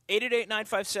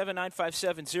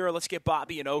 888-957-9570. Let's get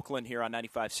Bobby in Oakland here on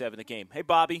 95.7 The Game. Hey,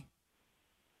 Bobby.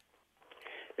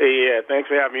 Hey, yeah, thanks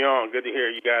for having me on. Good to hear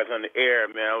you guys on the air,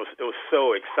 man. It was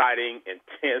so exciting,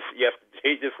 intense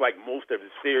yesterday, just like most of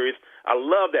the series. I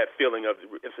love that feeling of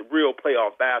it's a real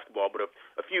playoff basketball. But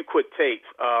a few quick takes.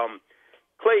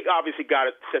 Clay obviously got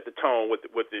to set the tone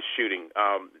with this shooting.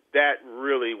 That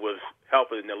really was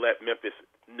helping to let Memphis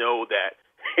know that,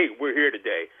 hey, we're here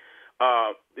today.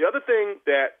 The other thing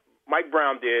that Mike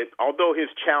Brown did, although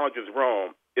his challenge was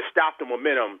wrong, it stopped the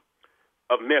momentum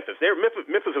of Memphis.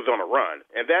 Memphis was on a run,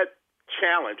 and that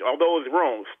challenge, although it was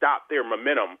wrong, stopped their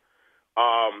momentum.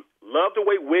 Love the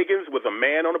way Wiggins was a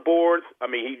man on the boards. I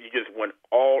mean, he just went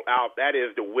all out. That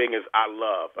is the Wiggins I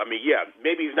love. I mean, yeah,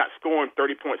 maybe he's not scoring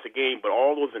 30 points a game, but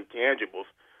all those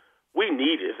intangibles, we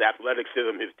need his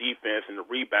athleticism, his defense, and the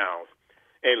rebounds.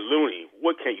 And Looney,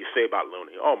 what can you say about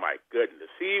Looney? Oh, my goodness.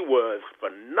 He was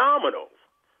phenomenal.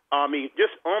 I mean,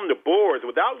 just on the boards.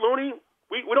 Without Looney,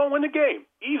 we don't win the game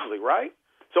easily, right?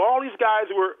 So all these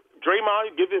guys were,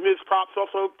 Draymond, give him his props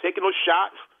also, taking those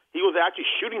shots. He was actually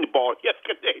shooting the ball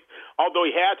yesterday, although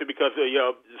he had to because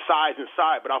of size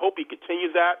inside. But I hope he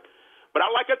continues that. But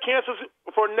I like our chances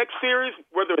for the next series,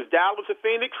 whether it's Dallas or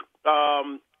Phoenix.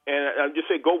 And I just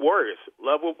say go Warriors.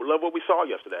 Love what we saw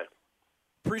yesterday.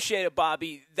 Appreciate it,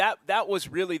 Bobby. That was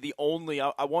really the only.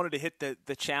 I wanted to hit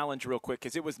the challenge real quick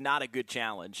because it was not a good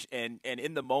challenge, and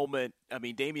in the moment, I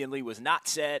mean, Damian Lee was not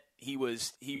set. He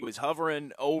was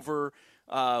hovering over.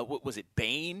 What was it,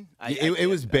 Bane? It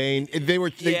was Bane.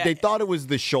 They thought it was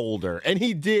the shoulder, and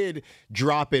he did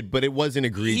drop it, but it wasn't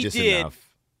egregious enough.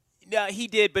 No, he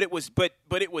did, but it was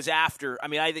after. I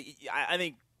mean, I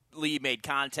think Lee made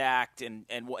contact, and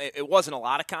it wasn't a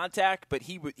lot of contact, but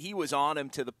he was on him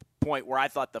to the point where I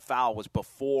thought the foul was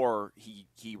before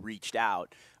he reached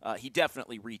out. He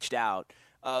definitely reached out.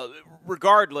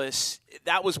 Regardless,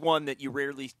 that was one that you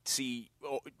rarely see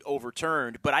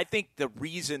overturned. But I think the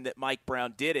reason that Mike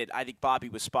Brown did it, I think Bobby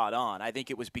was spot on. I think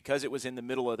it was because it was in the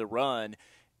middle of the run,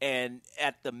 and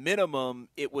at the minimum,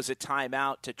 it was a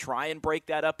timeout to try and break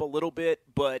that up a little bit.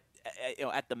 But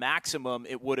at the maximum,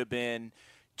 it would have been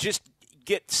just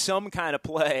get some kind of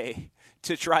play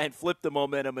to try and flip the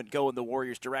momentum and go in the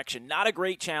Warriors' direction. Not a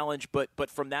great challenge, but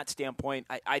from that standpoint,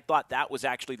 I thought that was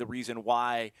actually the reason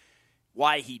why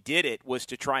he did it, was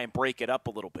to try and break it up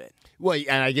a little bit. Well,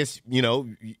 and I guess,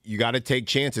 you got to take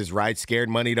chances, right? Scared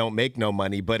money don't make no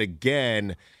money. But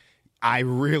again, I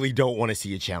really don't want to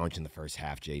see a challenge in the first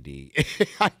half, JD.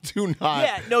 I do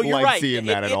not like seeing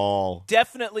that at all.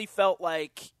 Definitely felt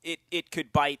like it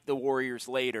could bite the Warriors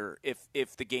later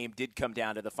if the game did come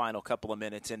down to the final couple of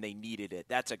minutes and they needed it.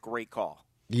 That's a great call.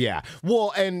 Yeah.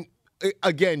 Well, and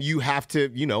again, you have to,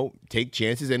 take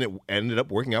chances, and it ended up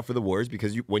working out for the Warriors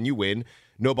because when you win,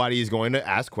 nobody is going to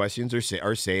ask questions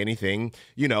or say anything,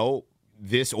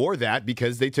 this or that,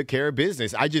 because they took care of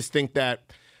business. I just think that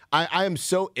I am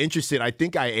so interested. I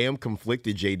think I am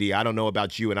conflicted, JD. I don't know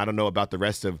about you, and I don't know about the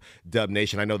rest of Dub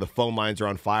Nation. I know the phone lines are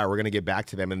on fire. We're going to get back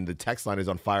to them, and the text line is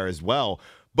on fire as well.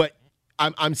 But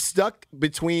I'm stuck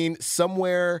between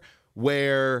somewhere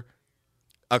where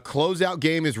a closeout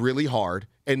game is really hard,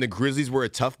 and the Grizzlies were a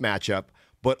tough matchup,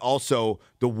 but also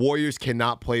the Warriors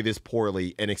cannot play this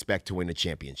poorly and expect to win a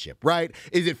championship, right?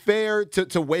 Is it fair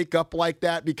to wake up like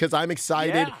that? Because I'm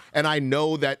excited, and I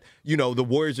know that, the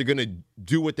Warriors are going to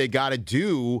do what they got to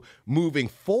do moving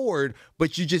forward,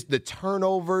 but the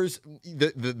turnovers,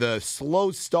 the slow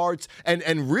starts,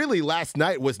 and really last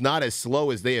night was not as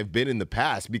slow as they have been in the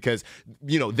past because,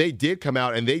 they did come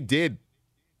out and they did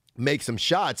make some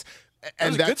shots. It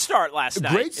was a good start last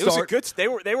night. Great start. It was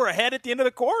they were ahead at the end of the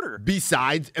quarter.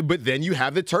 But then you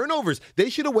have the turnovers.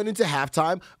 They should have went into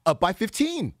halftime up by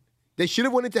 15.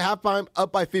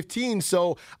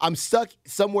 So I'm stuck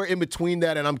somewhere in between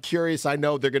that, and I'm curious. I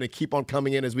know they're going to keep on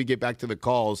coming in as we get back to the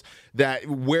calls, that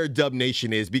where Dub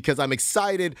Nation is, because I'm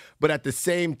excited, but at the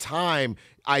same time,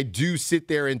 I do sit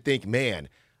there and think, man,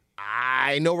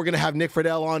 I know we're going to have Nick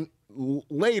Friedel on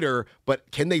later, but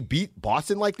can they beat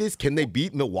Boston like this? Can they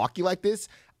beat Milwaukee like this?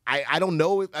 I don't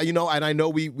know, and I know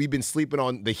we've been sleeping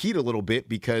on the Heat a little bit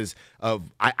because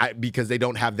they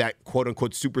don't have that quote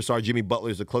unquote superstar. Jimmy Butler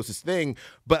is the closest thing,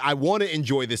 but I want to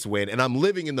enjoy this win, and I'm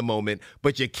living in the moment.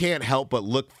 But you can't help but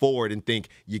look forward and think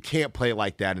you can't play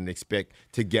like that and expect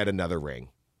to get another ring.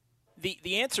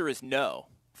 The answer is no,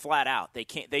 flat out. They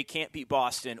can't beat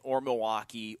Boston or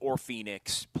Milwaukee or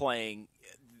Phoenix playing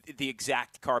the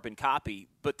exact carbon copy,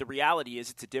 but the reality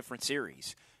is it's a different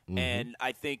series. Mm-hmm. And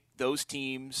I think those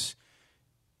teams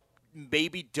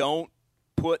maybe don't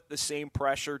put the same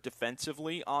pressure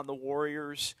defensively on the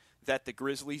Warriors that the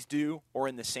Grizzlies do, or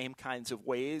in the same kinds of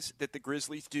ways that the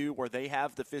Grizzlies do, where they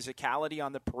have the physicality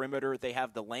on the perimeter, they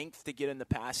have the length to get in the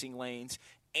passing lanes,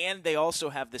 and they also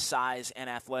have the size and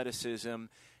athleticism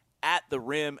at the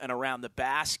rim and around the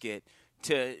basket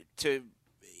to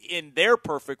in their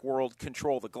perfect world,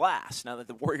 control the glass. Now that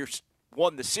the Warriors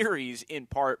won the series in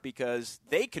part because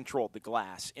they controlled the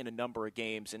glass in a number of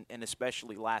games, and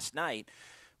especially last night.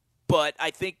 But I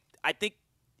think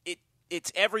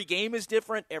it's every game is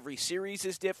different, every series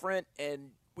is different, and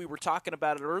we were talking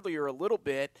about it earlier a little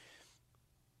bit.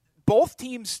 Both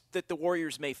teams that the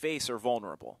Warriors may face are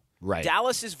vulnerable. Right.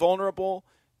 Dallas is vulnerable,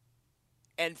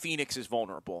 and Phoenix is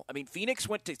vulnerable. I mean, Phoenix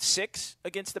went to 6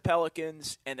 against the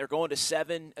Pelicans, and they're going to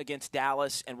 7 against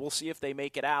Dallas, and we'll see if they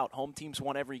make it out. Home teams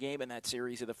won every game in that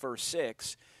series of the first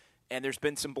 6, and there's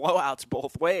been some blowouts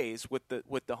both ways with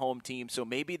the home team. So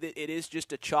maybe it is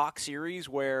just a chalk series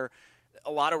where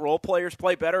a lot of role players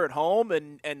play better at home,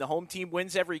 and the home team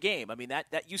wins every game. I mean,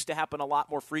 that used to happen a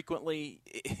lot more frequently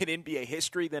in NBA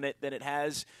history than it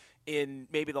has in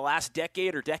maybe the last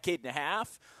decade or decade and a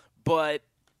half. But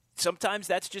sometimes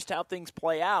that's just how things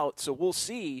play out, so we'll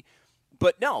see.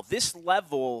 But no, this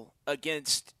level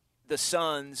against the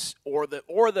Suns or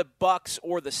the Bucks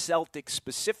or the Celtics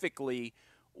specifically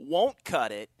won't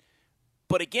cut it.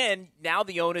 But again, now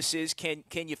the onus is, can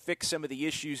you fix some of the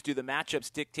issues? Do the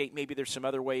matchups dictate maybe there's some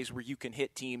other ways where you can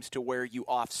hit teams to where you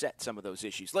offset some of those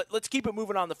issues? Let's keep it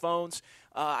moving on the phones.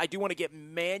 I do want to get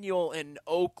Manuel in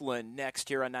Oakland next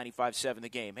here on 95.7 The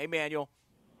Game. Hey, Manuel.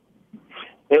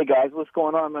 Hey, guys. What's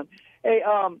going on, man? Hey,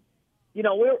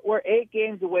 we're 8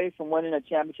 games away from winning a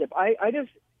championship. I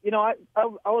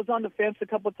was on the fence a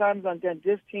couple of times on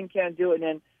this team can't do it, and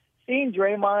then seeing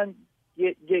Draymond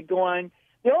get going.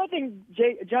 The only thing,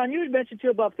 John, you had mentioned,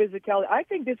 too, about physicality. I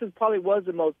think this was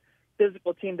the most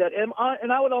physical team and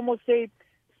I would almost say,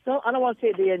 I don't want to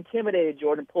say they intimidated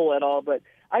Jordan Poole at all, but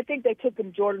I think they took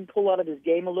Jordan Poole out of his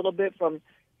game a little bit from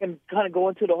him kind of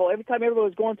going to the hole. Every time everybody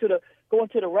was going to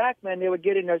the rack, man, they were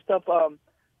getting their stuff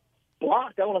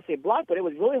blocked. I don't want to say blocked, but it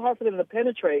was really hard for them to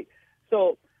penetrate.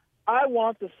 So I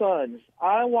want the Suns.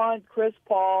 I want Chris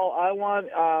Paul. I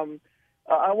want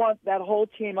that whole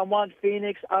team. I want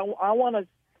Phoenix. I want to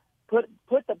put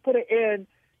an end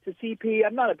to CP.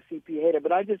 I'm not a CP hater,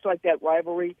 but I just like that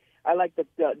rivalry. I like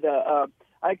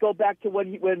I go back to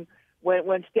when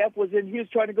Steph was in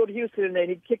Houston, trying to go to Houston, and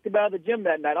he kicked him out of the gym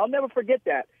that night. I'll never forget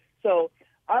that. So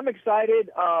I'm excited.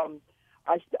 I'm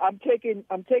taking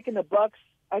the Bucks.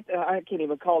 I can't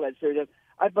even call that serious.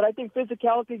 But I think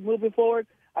physicality moving forward.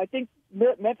 I think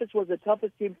Memphis was the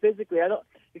toughest team physically.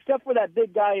 Except for that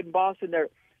big guy in Boston there,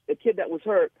 the kid that was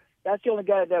hurt. That's the only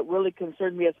guy that really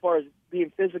concerned me as far as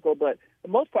being physical. But for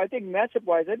the most part, I think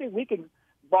matchup-wise, I think we can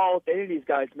ball with any of these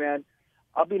guys, man.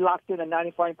 I'll be locked in at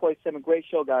 95.7. Great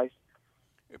show, guys.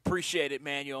 Appreciate it,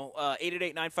 Manuel.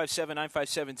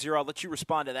 888-957-9570. I'll let you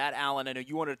respond to that, Alan. I know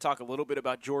you wanted to talk a little bit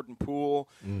about Jordan Poole.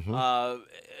 Mm-hmm.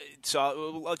 So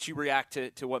I'll let you react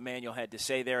to what Manuel had to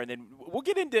say there. And then we'll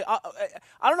get into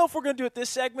I don't know if we're going to do it this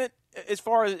segment as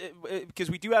far as because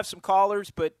we do have some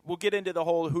callers, but we'll get into the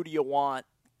whole who do you want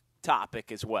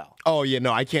topic as well. Oh yeah,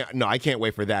 I can't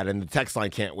wait for that, and the text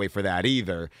line can't wait for that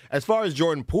either. As far as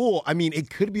Jordan Poole, I mean, it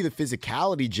could be the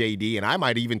physicality, JD, and I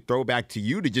might even throw back to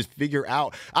you to just figure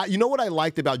out. You know what I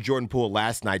liked about Jordan Poole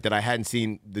last night that I hadn't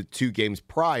seen the 2 games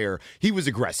prior? He was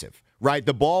aggressive. Right?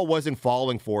 The ball wasn't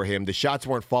falling for him. The shots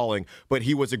weren't falling, but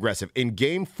he was aggressive. In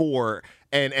Game 4,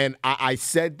 and I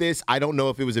said this, I don't know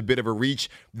if it was a bit of a reach,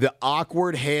 the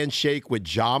awkward handshake with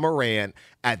Ja Morant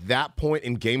at that point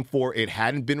in Game 4, it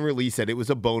hadn't been released that it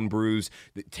was a bone bruise.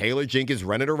 Taylor Jenkins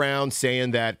running around saying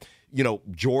that,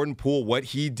 Jordan Poole, what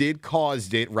he did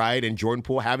caused it, right? And Jordan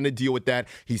Poole having to deal with that.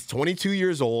 He's 22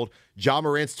 years old. Ja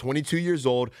Morant's 22 years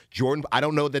old. Jordan, I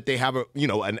don't know that they have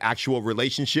an actual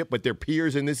relationship, but they're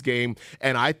peers in this game.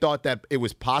 And I thought that it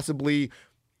was possibly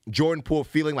Jordan Poole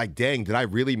feeling like, dang, did I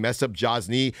really mess up Ja's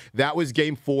knee? That was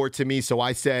Game 4 to me. So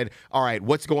I said, all right,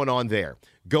 what's going on there?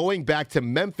 Going back to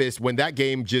Memphis when that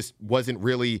game just wasn't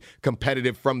really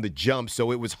competitive from the jump.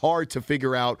 So it was hard to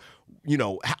figure out,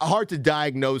 hard to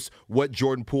diagnose what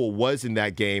Jordan Poole was in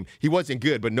that game. He wasn't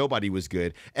good, but nobody was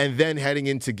good. And then heading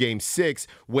into Game 6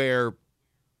 where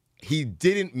he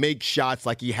didn't make shots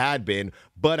like he had been,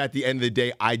 but at the end of the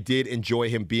day, I did enjoy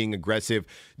him being aggressive.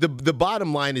 The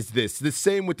bottom line is this, the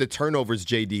same with the turnovers,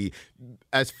 JD.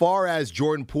 As far as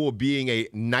Jordan Poole being a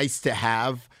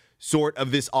nice-to-have sort of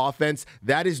this offense,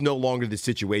 that is no longer the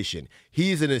situation.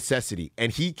 He is a necessity,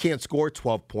 and he can't score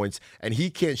 12 points, and he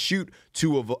can't shoot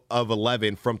 2 of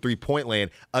 11 from three-point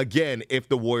land, again, if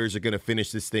the Warriors are going to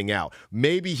finish this thing out.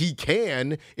 Maybe he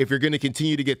can if you're going to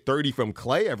continue to get 30 from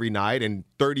Clay every night and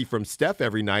 30 from Steph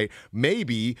every night,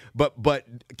 maybe, but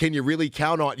can you really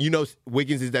count on,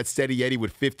 Wiggins is that steady Eddie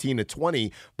with 15 to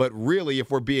 20, but really, if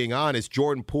we're being honest,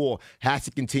 Jordan Poole has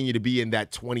to continue to be in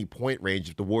that 20-point range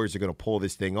if the Warriors are going to pull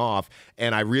this thing off,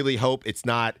 and I really hope it's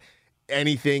not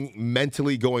anything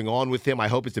mentally going on with him. I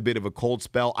hope it's a bit of a cold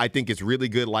spell. I think it's really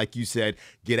good, like you said,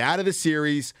 get out of the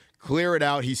series, clear it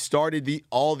out. He started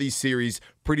all these series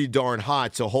pretty darn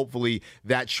hot, so hopefully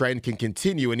that trend can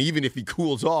continue, and even if he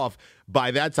cools off,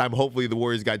 by that time, hopefully the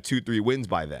Warriors got 2-3 wins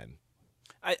by then.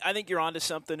 I think you're onto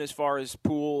something as far as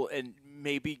Poole and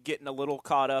maybe getting a little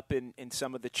caught up in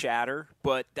some of the chatter,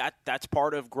 but that's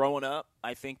part of growing up,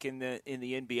 I think, in the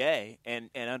NBA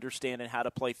and understanding how to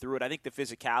play through it. I think the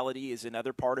physicality is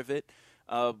another part of it.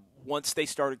 Once they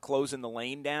started closing the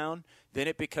lane down, then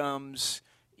it becomes,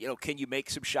 can you make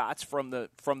some shots from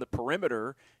the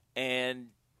perimeter? And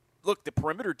look, the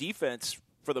perimeter defense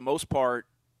for the most part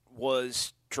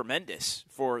was tremendous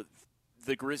for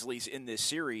the Grizzlies in this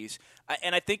series.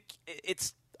 And I think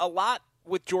it's a lot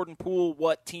with Jordan Poole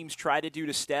what teams try to do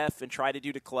to Steph and try to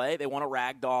do to Clay. They want to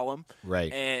ragdoll him.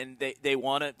 Right. And they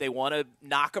want to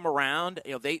knock him around.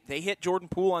 They hit Jordan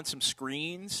Poole on some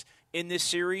screens in this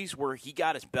series where he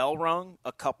got his bell rung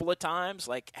a couple of times,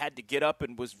 like had to get up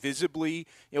and was visibly,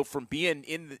 from being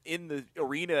in the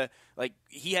arena, like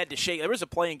he had to shake. There was a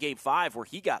play in Game 5 where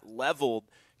he got leveled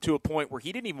to a point where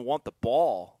he didn't even want the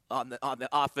ball on the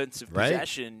offensive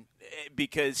possession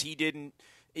because he didn't,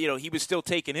 he was still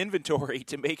taking inventory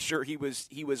to make sure he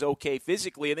was okay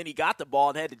physically, and then he got the ball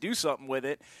and had to do something with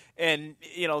it. And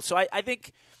so I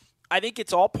think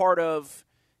it's all part of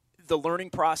the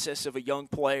learning process of a young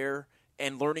player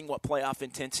and learning what playoff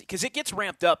intensity, because it gets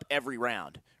ramped up every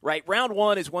round, right? Round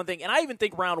 1 is one thing, and I even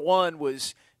think round 1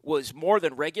 was more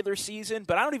than regular season,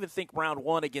 but I don't even think round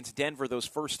 1 against Denver, those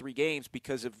first 3 games,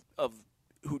 because of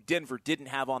who Denver didn't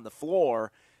have on the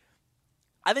floor,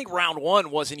 I think round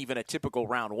 1 wasn't even a typical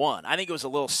round 1. I think it was a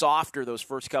little softer those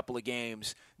first couple of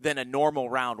games than a normal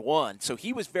round 1. So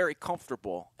he was very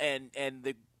comfortable, and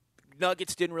the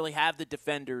Nuggets didn't really have the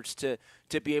defenders to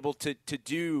be able to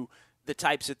do the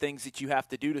types of things that you have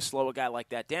to do to slow a guy like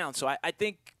that down. So I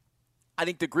think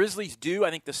the Grizzlies do. I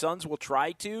think the Suns will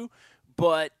try to.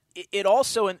 But it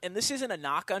also, and this isn't a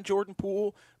knock on Jordan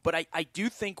Poole, but I do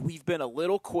think we've been a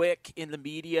little quick in the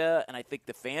media, and I think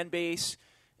the fan base,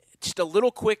 just a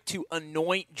little quick to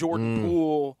anoint Jordan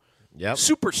Poole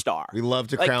superstar. We love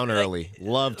to crown early.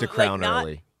 Love to crown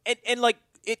early. And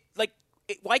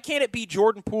why can't it be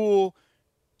Jordan Poole,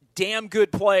 damn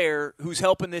good player who's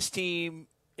helping this team,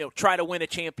 try to win a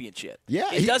championship?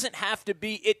 Yeah, it doesn't have to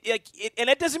be it, and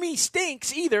that doesn't mean he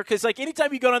stinks either. Because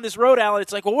anytime you go on this road, Alan,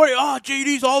 it's like, well,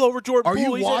 JD's all over Jordan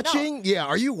Poole. Are you watching? Yeah,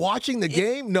 are you watching the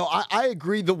game? No, I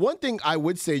agree. The one thing I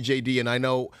would say, JD, and I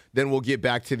know then we'll get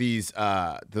back to these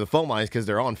to the phone lines because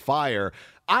they're on fire.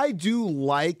 I do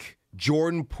like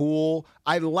Jordan Poole.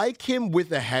 I like him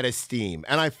with a head of steam,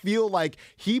 and I feel like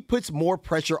he puts more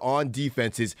pressure on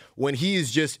defenses when he is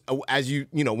just, as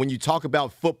when you talk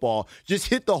about football, just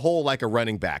hit the hole like a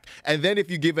running back. And then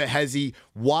if you give a hezzy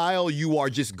while you are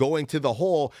just going to the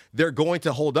hole, they're going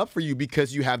to hold up for you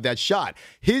because you have that shot.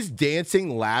 His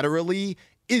dancing laterally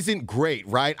isn't great,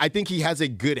 right? I think he has a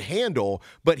good handle,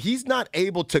 but he's not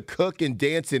able to cook and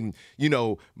dance and,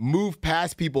 move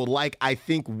past people like I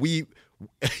think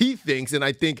he thinks, and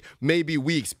I think maybe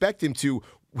we expect him to.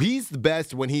 He's the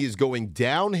best when he is going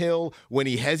downhill, when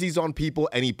he hezzies on people,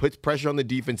 and he puts pressure on the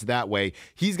defense that way.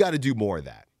 He's got to do more of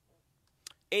that.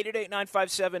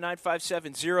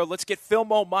 888-957-9570. Let's get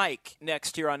Philmo Mike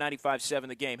next here on 95.7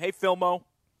 The Game. Hey, Philmo.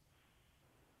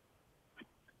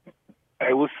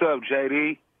 Hey, what's up,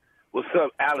 JD? What's up,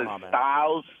 Alan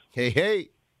Styles? Hey.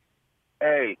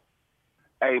 Hey,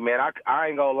 man, I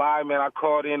ain't gonna lie, man. I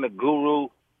called in the Guru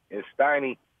and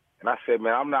Steiny, and I said,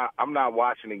 man, I'm not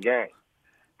watching the game.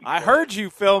 I heard you,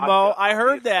 Philmo. I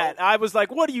heard that. I was like,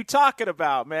 what are you talking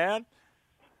about, man?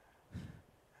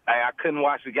 Hey, I couldn't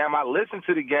watch the game. I listened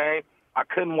to the game. I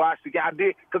couldn't watch the game. I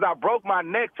did because I broke my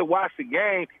neck to watch the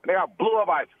game, and they got blew up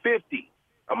by 50.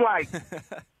 I'm like,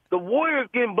 the Warriors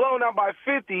getting blown out by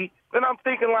 50, then I'm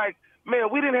thinking like,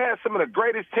 man, we didn't have some of the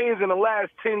greatest teams in the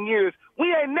last 10 years.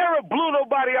 We ain't never blew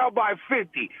nobody out by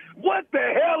 50. What the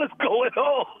hell is going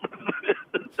on?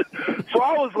 So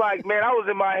I was like, man, I was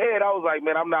in my head. I was like,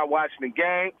 man, I'm not watching the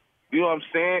game. You know what I'm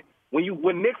saying?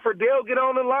 When Nick Friedel get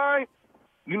on the line,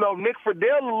 Nick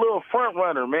Friedel a little front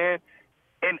runner, man.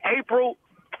 In April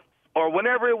or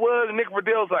whenever it was, Nick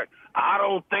Friedell's like, I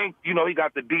don't think, he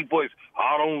got the deep voice.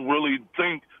 I don't really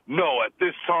think, no, at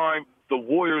this time, the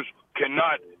Warriors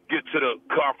cannot get to the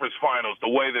conference finals the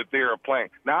way that they're playing.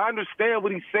 Now, I understand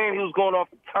what he's saying. He was going off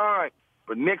the time.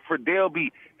 But Nick Friedel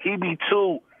he be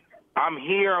too, I'm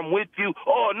here, I'm with you.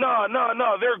 Oh, no,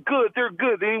 they're good.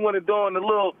 Then he went to doing the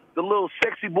little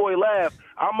sexy boy laugh.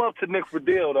 I'm up to Nick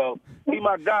Friedel, though. He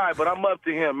my guy, but I'm up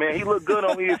to him, man. He looked good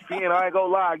on ESPN. I ain't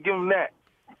gonna lie. Give him that.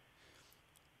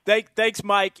 Thanks,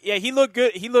 Mike. Yeah, he looked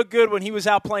good. He looked good when he was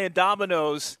out playing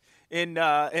dominoes in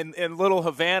Little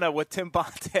Havana with Tim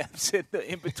Bontemps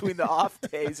in between the off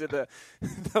days of the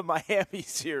Miami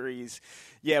series.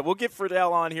 Yeah, we'll get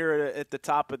Friedel on here at the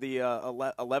top of the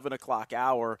 11 o'clock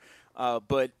hour.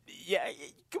 But, yeah,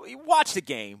 watch the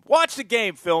game. Watch the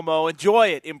game, Filmo. Enjoy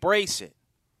it. Embrace it.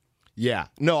 Yeah.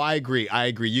 No, I agree.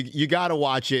 You got to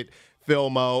watch it.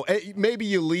 Filmo. Maybe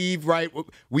you leave, right?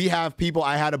 We have people.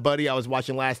 I had a buddy I was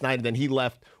watching last night, and then he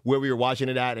left where we were watching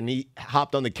it at, and he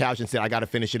hopped on the couch and said, I got to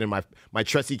finish it in my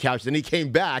trusty couch. Then he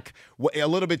came back a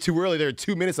little bit too early. There were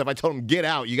 2 minutes left. I told him, get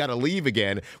out. You got to leave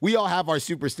again. We all have our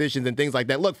superstitions and things like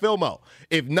that. Look, Filmo,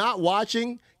 if not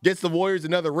watching gets the Warriors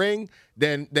another ring,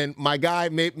 then my guy,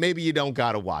 maybe you don't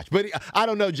got to watch. But I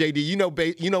don't know, JD.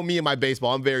 You know me and my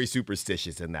baseball. I'm very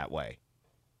superstitious in that way.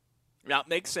 Now, it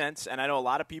makes sense, and I know a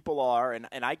lot of people are, and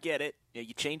I get it.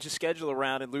 You change the schedule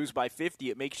around and lose by 50,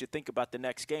 it makes you think about the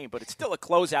next game, but it's still a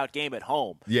closeout game at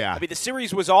home. Yeah. I mean, the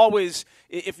series was always,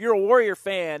 if you're a Warrior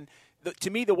fan, to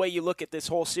me the way you look at this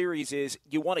whole series is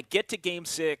you want to get to Game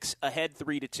 6 ahead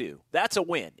 3-2. That's a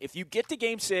win. If you get to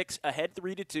Game 6 ahead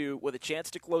 3-2 with a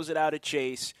chance to close it out at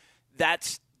Chase,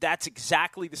 that's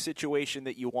exactly the situation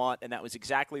that you want, and that was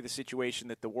exactly the situation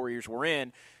that the Warriors were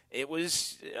in. It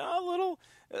was a little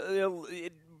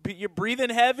you're breathing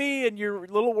heavy and you're a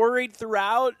little worried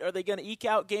throughout. Are they going to eke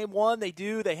out Game 1? They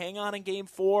do. They hang on in Game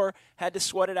 4. Had to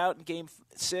sweat it out in Game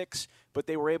 6, but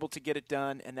they were able to get it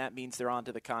done, and that means they're on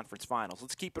to the conference finals.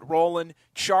 Let's keep it rolling.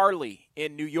 Charlie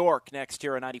in New York next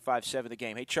here on 95.7 The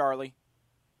Game. Hey, Charlie.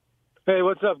 Hey,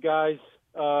 what's up, guys?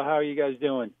 How are you guys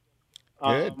doing?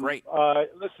 Good. Great.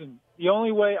 Listen, the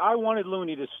only way I wanted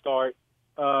Looney to start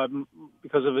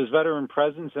because of his veteran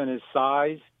presence and his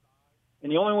size.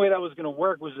 And the only way that was going to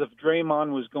work was if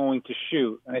Draymond was going to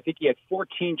shoot. And I think he had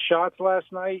 14 shots last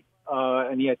night,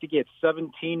 and I think he had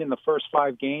 17 in the first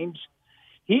 5 games.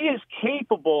 He is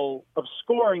capable of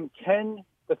scoring 10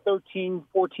 to 13,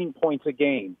 14 points a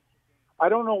game. I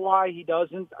don't know why he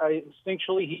doesn't.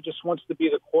 Instinctually, he just wants to be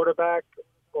the quarterback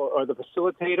or the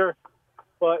facilitator.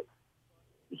 But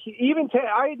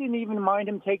I didn't even mind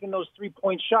him taking those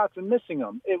 3-point shots and missing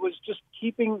them. It was just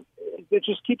it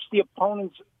just keeps the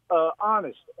opponents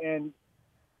honest. And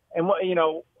what,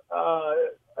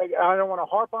 I don't want to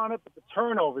harp on it, but the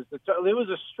turnovers, there was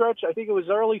a stretch, I think it was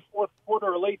early fourth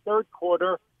quarter or late third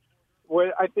quarter,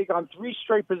 where I think on 3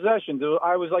 straight possessions,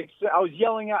 I was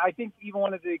yelling out. I think even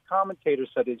one of the commentators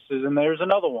said it, says, and there's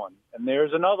another one, and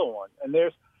there's another one, and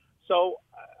so,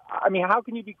 I mean, how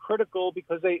can you be critical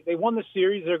because they won the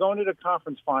series, they're going to the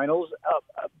conference finals,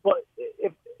 but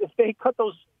if they cut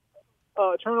those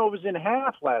turnovers in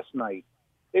half last night,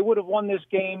 they would have won this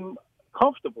game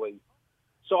comfortably.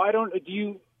 So I don't know.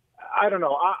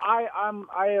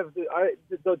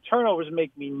 The turnovers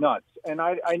make me nuts, and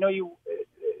I know you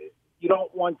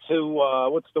don't want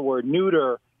to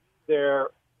neuter their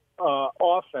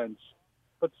offense,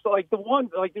 but so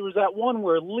there was that one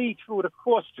where Lee threw it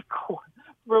across the court,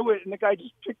 and the guy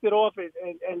just picked it off, and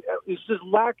it's just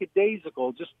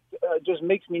lackadaisical. Just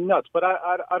makes me nuts. But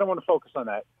I don't want to focus on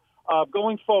that.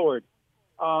 Going forward.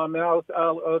 And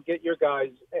I'll get your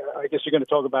guys. I guess you're going to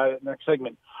talk about it in the next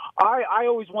segment. I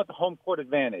always want the home court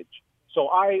advantage, so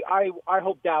I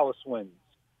hope Dallas wins.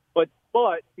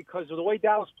 But because of the way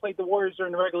Dallas played the Warriors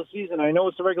during the regular season, I know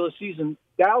it's the regular season.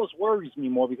 Dallas worries me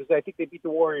more because I think they beat the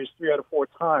Warriors 3 out of 4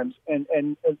 times, and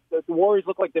the Warriors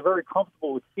look like they're very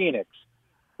comfortable with Phoenix.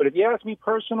 But if you ask me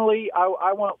personally,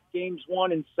 I want games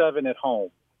 1 and 7 at home.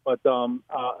 But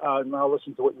I'll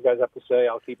listen to what you guys have to say.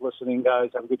 I'll keep listening, guys.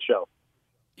 Have a good show.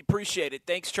 Appreciate it.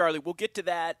 Thanks, Charlie. We'll get to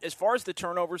that. As far as the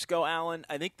turnovers go, Alan,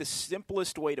 I think the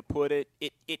simplest way to put it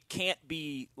can't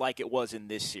be like it was in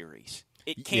this series.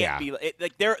 It can't be.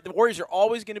 The Warriors are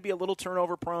always going to be a little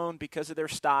turnover prone because of their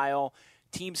style.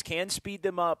 Teams can speed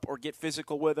them up or get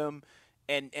physical with them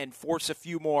and force a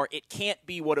few more. It can't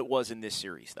be what it was in this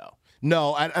series, though.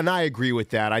 No, and I agree with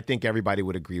that. I think everybody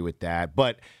would agree with that.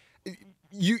 But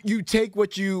you take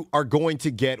what you are going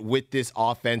to get with this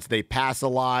offense. They pass a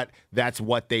lot. That's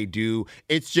what they do.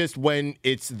 It's just when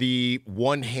it's the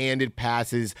one-handed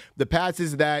passes, the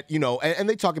passes that, and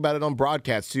they talk about it on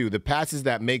broadcast too, the passes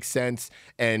that make sense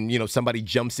and, somebody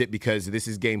jumps it because this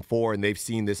is game 4 and they've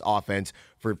seen this offense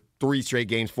for 3 straight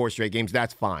games, 4 straight games,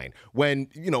 that's fine. When,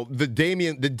 the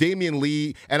Damian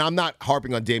Lee, and I'm not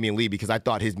harping on Damian Lee because I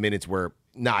thought his minutes were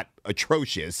not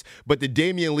atrocious, but the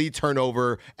Damian Lee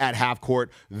turnover at half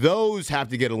court, those have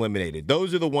to get eliminated.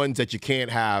 Those are the ones that you can't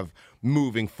have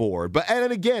moving forward.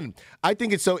 And again, I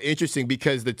think it's so interesting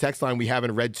because the text line we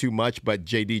haven't read too much, but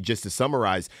JD, just to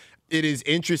summarize, it is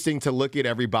interesting to look at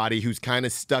everybody who's kind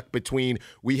of stuck between,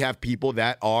 we have people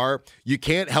that are, you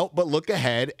can't help but look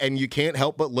ahead and you can't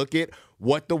help but look at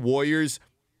what the Warriors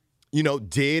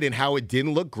did and how it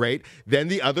didn't look great. Then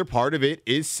the other part of it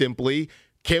is simply,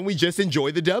 can we just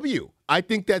enjoy the W? I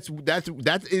think that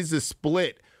is a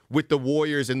split with the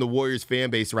Warriors and the Warriors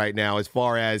fan base right now as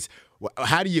far as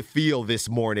how do you feel this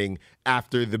morning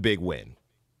after the big win?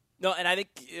 No, and I think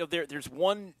there's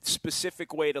one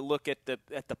specific way to look at the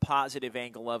positive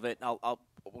angle of it.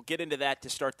 We'll get into that to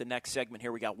start the next segment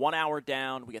here. We got 1 hour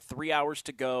down. We got 3 hours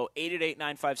to go.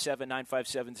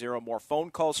 888-957-9570. More phone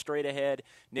calls straight ahead.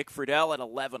 Nick Friedel at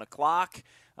 11 o'clock.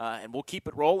 And we'll keep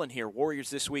it rolling here.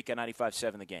 Warriors this week at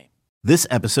 95.7 The Game. This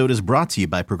episode is brought to you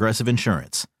by Progressive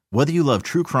Insurance. Whether you love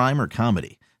true crime or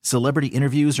comedy, celebrity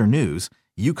interviews or news,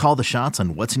 you call the shots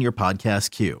on what's in your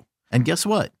podcast queue. And guess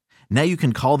what? Now you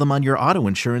can call them on your auto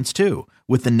insurance too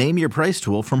with the Name Your Price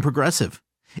tool from Progressive.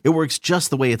 It works just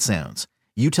the way it sounds.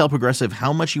 You tell Progressive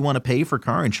how much you want to pay for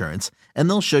car insurance, and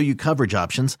they'll show you coverage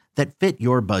options that fit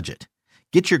your budget.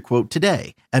 Get your quote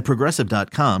today at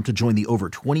Progressive.com to join the over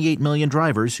 28 million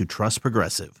drivers who trust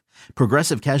Progressive.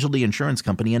 Progressive Casualty Insurance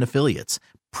Company and Affiliates.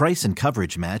 Price and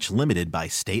coverage match limited by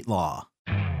state law.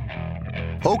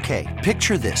 Okay,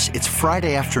 picture this. It's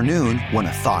Friday afternoon when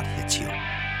a thought hits you.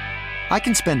 I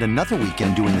can spend another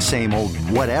weekend doing the same old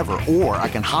whatever, or I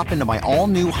can hop into my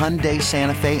all-new Hyundai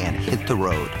Santa Fe and hit the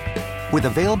road. With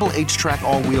available H-Track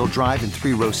all-wheel drive and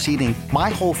 3-row seating, my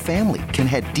whole family can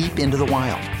head deep into the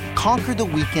wild. Conquer the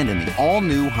weekend in the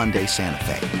all-new Hyundai Santa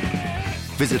Fe.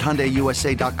 Visit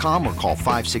HyundaiUSA.com or call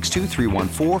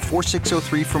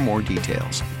 562-314-4603 for more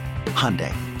details.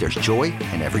 Hyundai, there's joy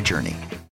in every journey.